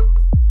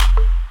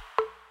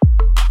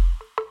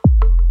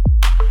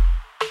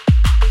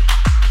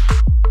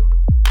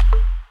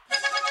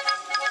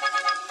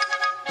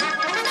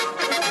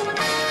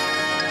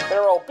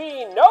 There will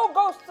be no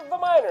ghosts of the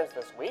minors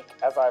this week,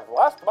 as I've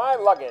left my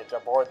luggage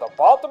aboard the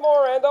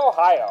Baltimore and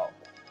Ohio.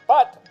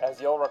 But,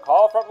 as you'll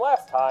recall from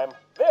last time,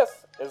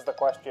 this is the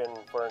question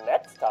for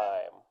next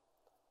time.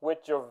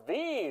 Which of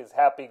these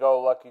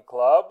happy-go-lucky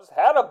clubs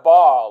had a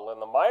ball in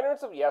the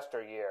minors of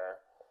yesteryear?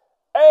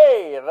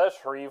 A, the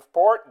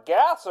Shreveport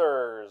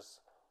Gassers.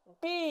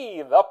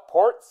 B, the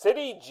Port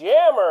City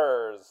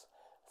Jammers.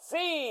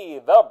 C,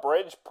 the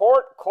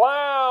Bridgeport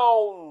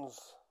Clowns.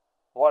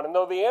 Want to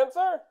know the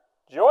answer?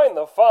 Join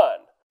the fun.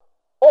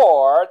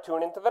 Or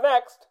tune into the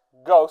next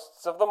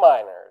Ghosts of the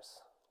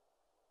Minors.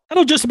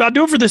 That'll just about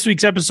do it for this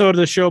week's episode of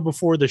the show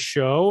before the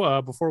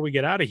show. Before we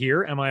get out of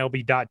here,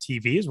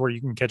 MILB.TV is where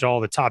you can catch all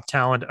the top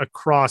talent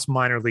across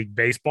minor league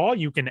baseball.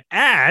 You can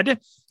add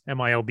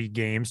MILB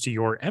games to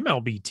your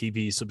MLB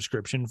TV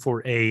subscription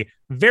for a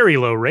very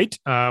low rate.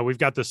 We've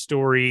got the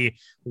story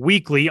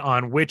weekly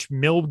on which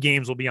MILB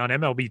games will be on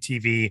MLB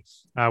TV,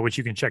 which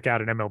you can check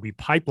out at MLB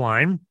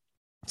Pipeline.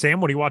 Sam,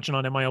 what are you watching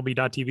on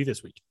MILB.TV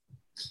this week?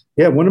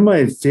 Yeah, one of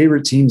my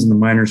favorite teams in the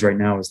minors right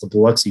now is the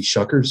Biloxi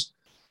Shuckers.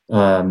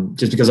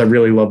 Just because I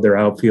really love their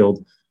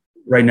outfield.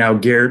 Right now,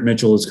 Garrett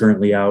Mitchell is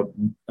currently out,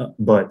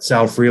 but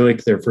Sal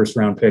Frelick, their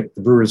first-round pick,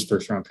 the Brewers'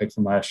 first-round pick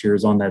from last year,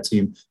 is on that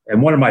team.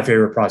 And one of my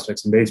favorite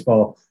prospects in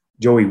baseball,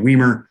 Joey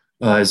Weimer,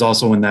 is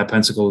also in that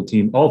Pensacola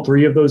team. All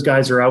 3 of those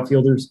guys are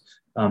outfielders,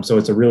 so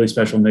it's a really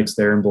special mix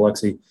there in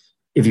Biloxi.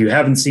 If you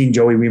haven't seen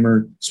Joey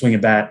Weimer swing a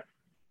bat,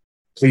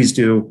 please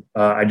do.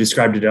 I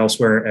described it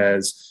elsewhere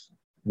as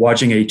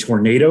watching a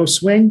tornado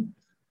swing.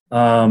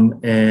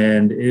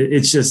 And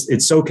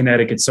it's so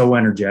kinetic. It's so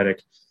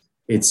energetic.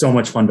 It's so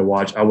much fun to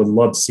watch. I would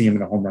love to see him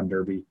in a home run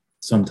derby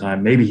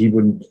sometime. Maybe he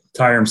wouldn't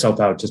tire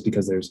himself out just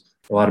because there's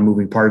a lot of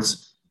moving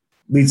parts,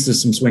 leads to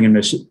some swing and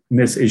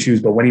miss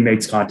issues. But when he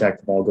makes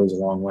contact, the ball goes a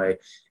long way.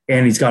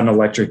 And he's got an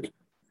electric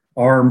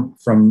arm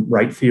from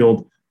right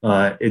field.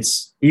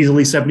 It's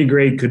easily 70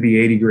 grade, could be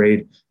 80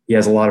 grade. He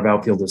has a lot of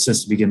outfield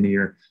assists to begin the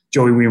year.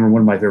 Joey Weimer,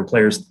 one of my favorite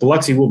players.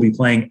 Biloxi will be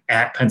playing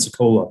at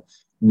Pensacola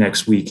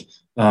next week.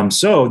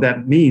 So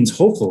that means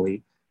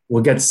hopefully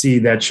we'll get to see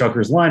that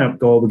Shuckers lineup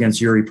go up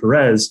against Yuri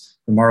Perez,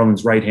 the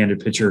Marlins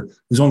right-handed pitcher,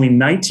 who's only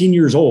 19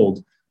 years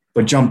old,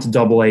 but jumped to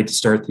AA to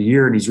start the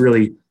year. And he's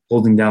really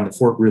holding down the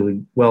fort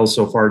really well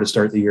so far to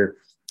start the year.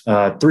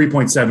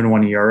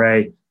 3.71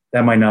 ERA.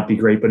 That might not be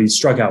great, but he's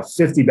struck out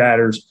 50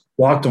 batters,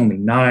 walked only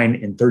 9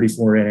 in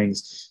 34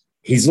 innings.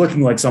 He's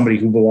looking like somebody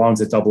who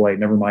belongs at AA,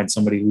 never mind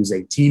somebody who's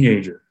a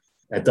teenager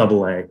at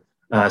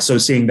AA. So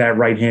seeing that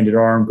right-handed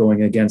arm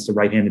going against a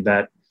right-handed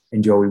bat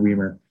and Joey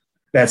Weimer,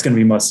 that's going to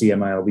be must-see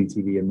MILB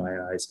TV in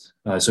my eyes.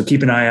 So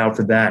keep an eye out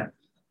for that.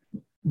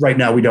 Right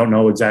now, we don't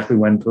know exactly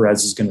when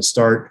Perez is going to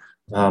start.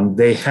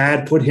 They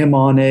had put him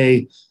on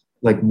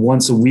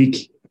once a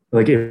week,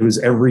 like it was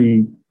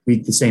every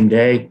week the same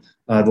day.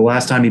 The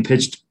last time he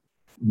pitched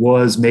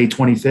was May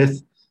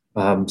 25th.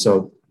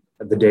 So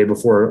the day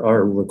before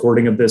our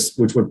recording of this,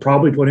 which would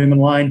probably put him in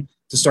line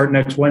to start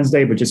next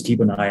Wednesday, but just keep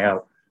an eye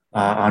out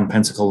on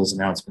Pensacola's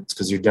announcements,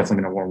 because you're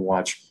definitely going to want to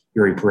watch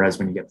Yuri Perez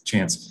when you get the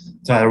chance.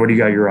 Tyler, what do you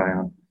got your eye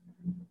on?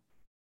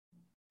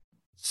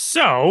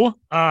 So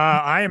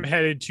I am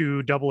headed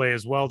to AA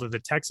as well, to the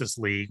Texas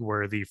League,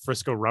 where the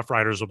Frisco Rough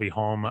Riders will be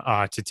home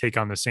to take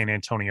on the San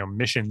Antonio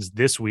Missions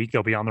this week.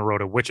 They'll be on the road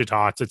to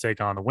Wichita to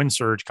take on the Wind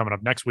Surge coming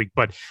up next week.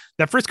 But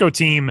that Frisco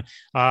team,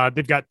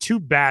 they've got two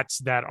bats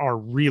that are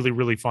really,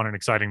 really fun and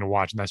exciting to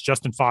watch, and that's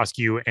Justin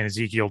Foscue and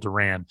Ezekiel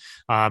Duran.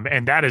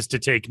 And that is to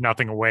take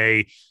nothing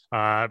away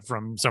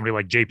from somebody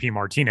like JP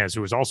Martinez,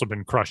 who has also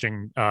been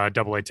crushing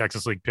AA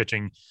Texas League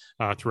pitching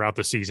throughout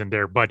the season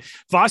there. But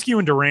Foscue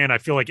and Duran, I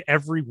feel like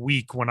every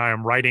week when I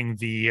am writing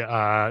the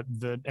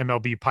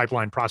MLB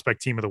Pipeline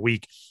Prospect Team of the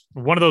Week,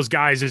 one of those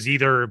guys is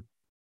either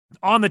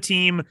on the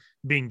team,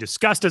 being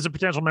discussed as a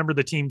potential member of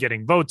the team,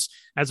 getting votes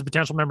as a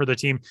potential member of the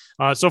team.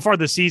 So far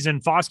this season,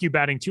 Foscue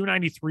batting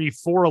 .293,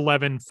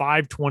 .411,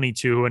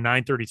 .522, and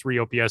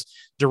 .933 OPS.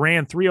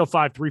 Duran,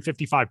 .305,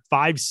 .355,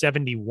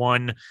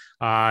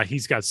 .571.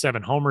 He's got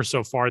 7 homers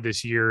so far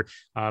this year.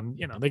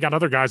 They got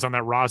other guys on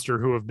that roster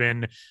who have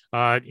been,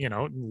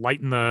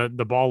 lighting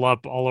the ball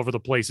up all over the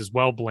place as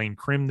well. Blaine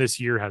Krim this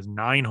year has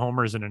 9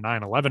 homers and a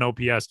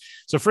 .911 OPS.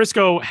 So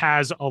Frisco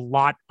has a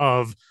lot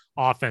of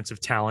offensive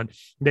talent.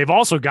 They've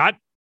also got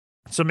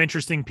some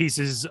interesting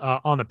pieces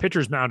on the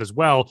pitcher's mound as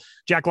well.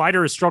 Jack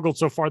Leiter has struggled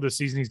so far this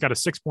season. He's got a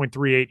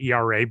 6.38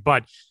 ERA,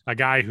 but a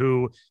guy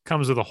who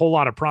comes with a whole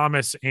lot of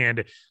promise.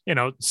 And,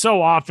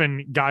 so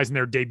often guys in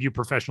their debut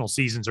professional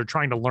seasons are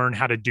trying to learn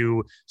how to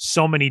do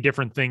so many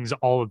different things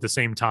all at the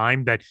same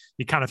time that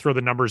you kind of throw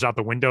the numbers out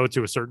the window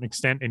to a certain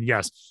extent. And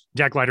yes,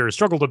 Jack Leiter has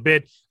struggled a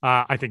bit.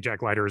 I think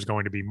Jack Leiter is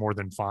going to be more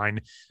than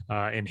fine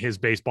in his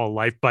baseball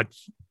life, but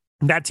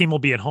that team will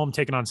be at home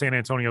taking on San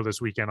Antonio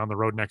this weekend, on the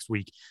road next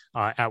week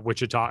at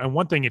Wichita. And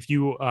one thing, if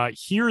you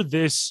hear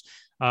this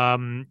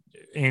and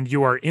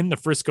you are in the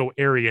Frisco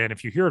area, and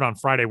if you hear it on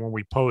Friday when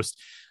we post,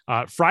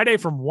 Friday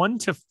from 1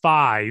 to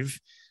 5,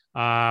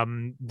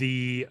 that's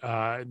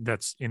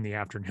in the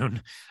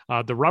afternoon,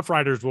 the Rough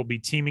Riders will be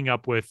teaming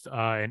up with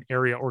an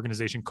area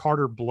organization,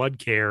 Carter Blood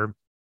Care,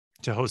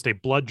 to host a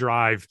blood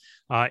drive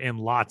in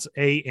lots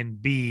A and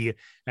B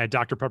at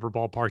Dr. Pepper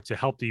Ballpark to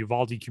help the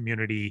Uvalde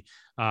community.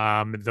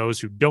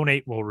 Those who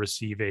donate will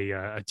receive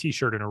a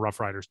T-shirt and a Rough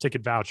Riders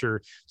ticket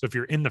voucher. So if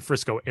you're in the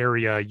Frisco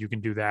area, you can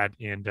do that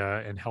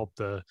and help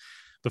the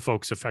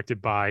folks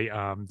affected by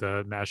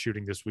the mass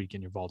shooting this week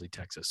in Uvalde,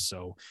 Texas.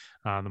 So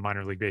the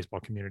minor league baseball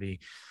community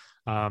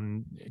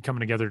coming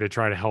together to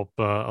try to help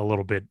a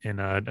little bit in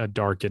a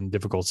dark and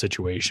difficult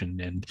situation.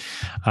 And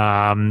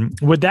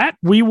with that,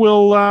 we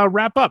will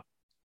wrap up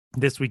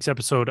this week's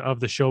episode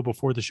of the show.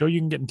 Before the show, you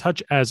can get in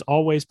touch as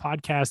always,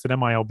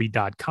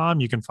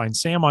 podcast@milb.com. You can find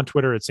Sam on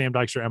Twitter at Sam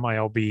Dykstra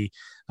MILB.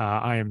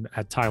 I am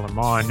at Tyler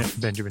Mon,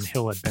 Benjamin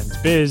Hill at Ben's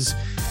Biz.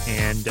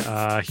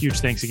 And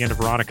huge thanks again to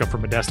Veronica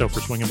from Modesto for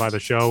swinging by the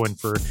show. And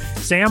for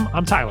Sam,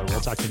 I'm Tyler.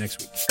 We'll talk to you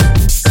next week.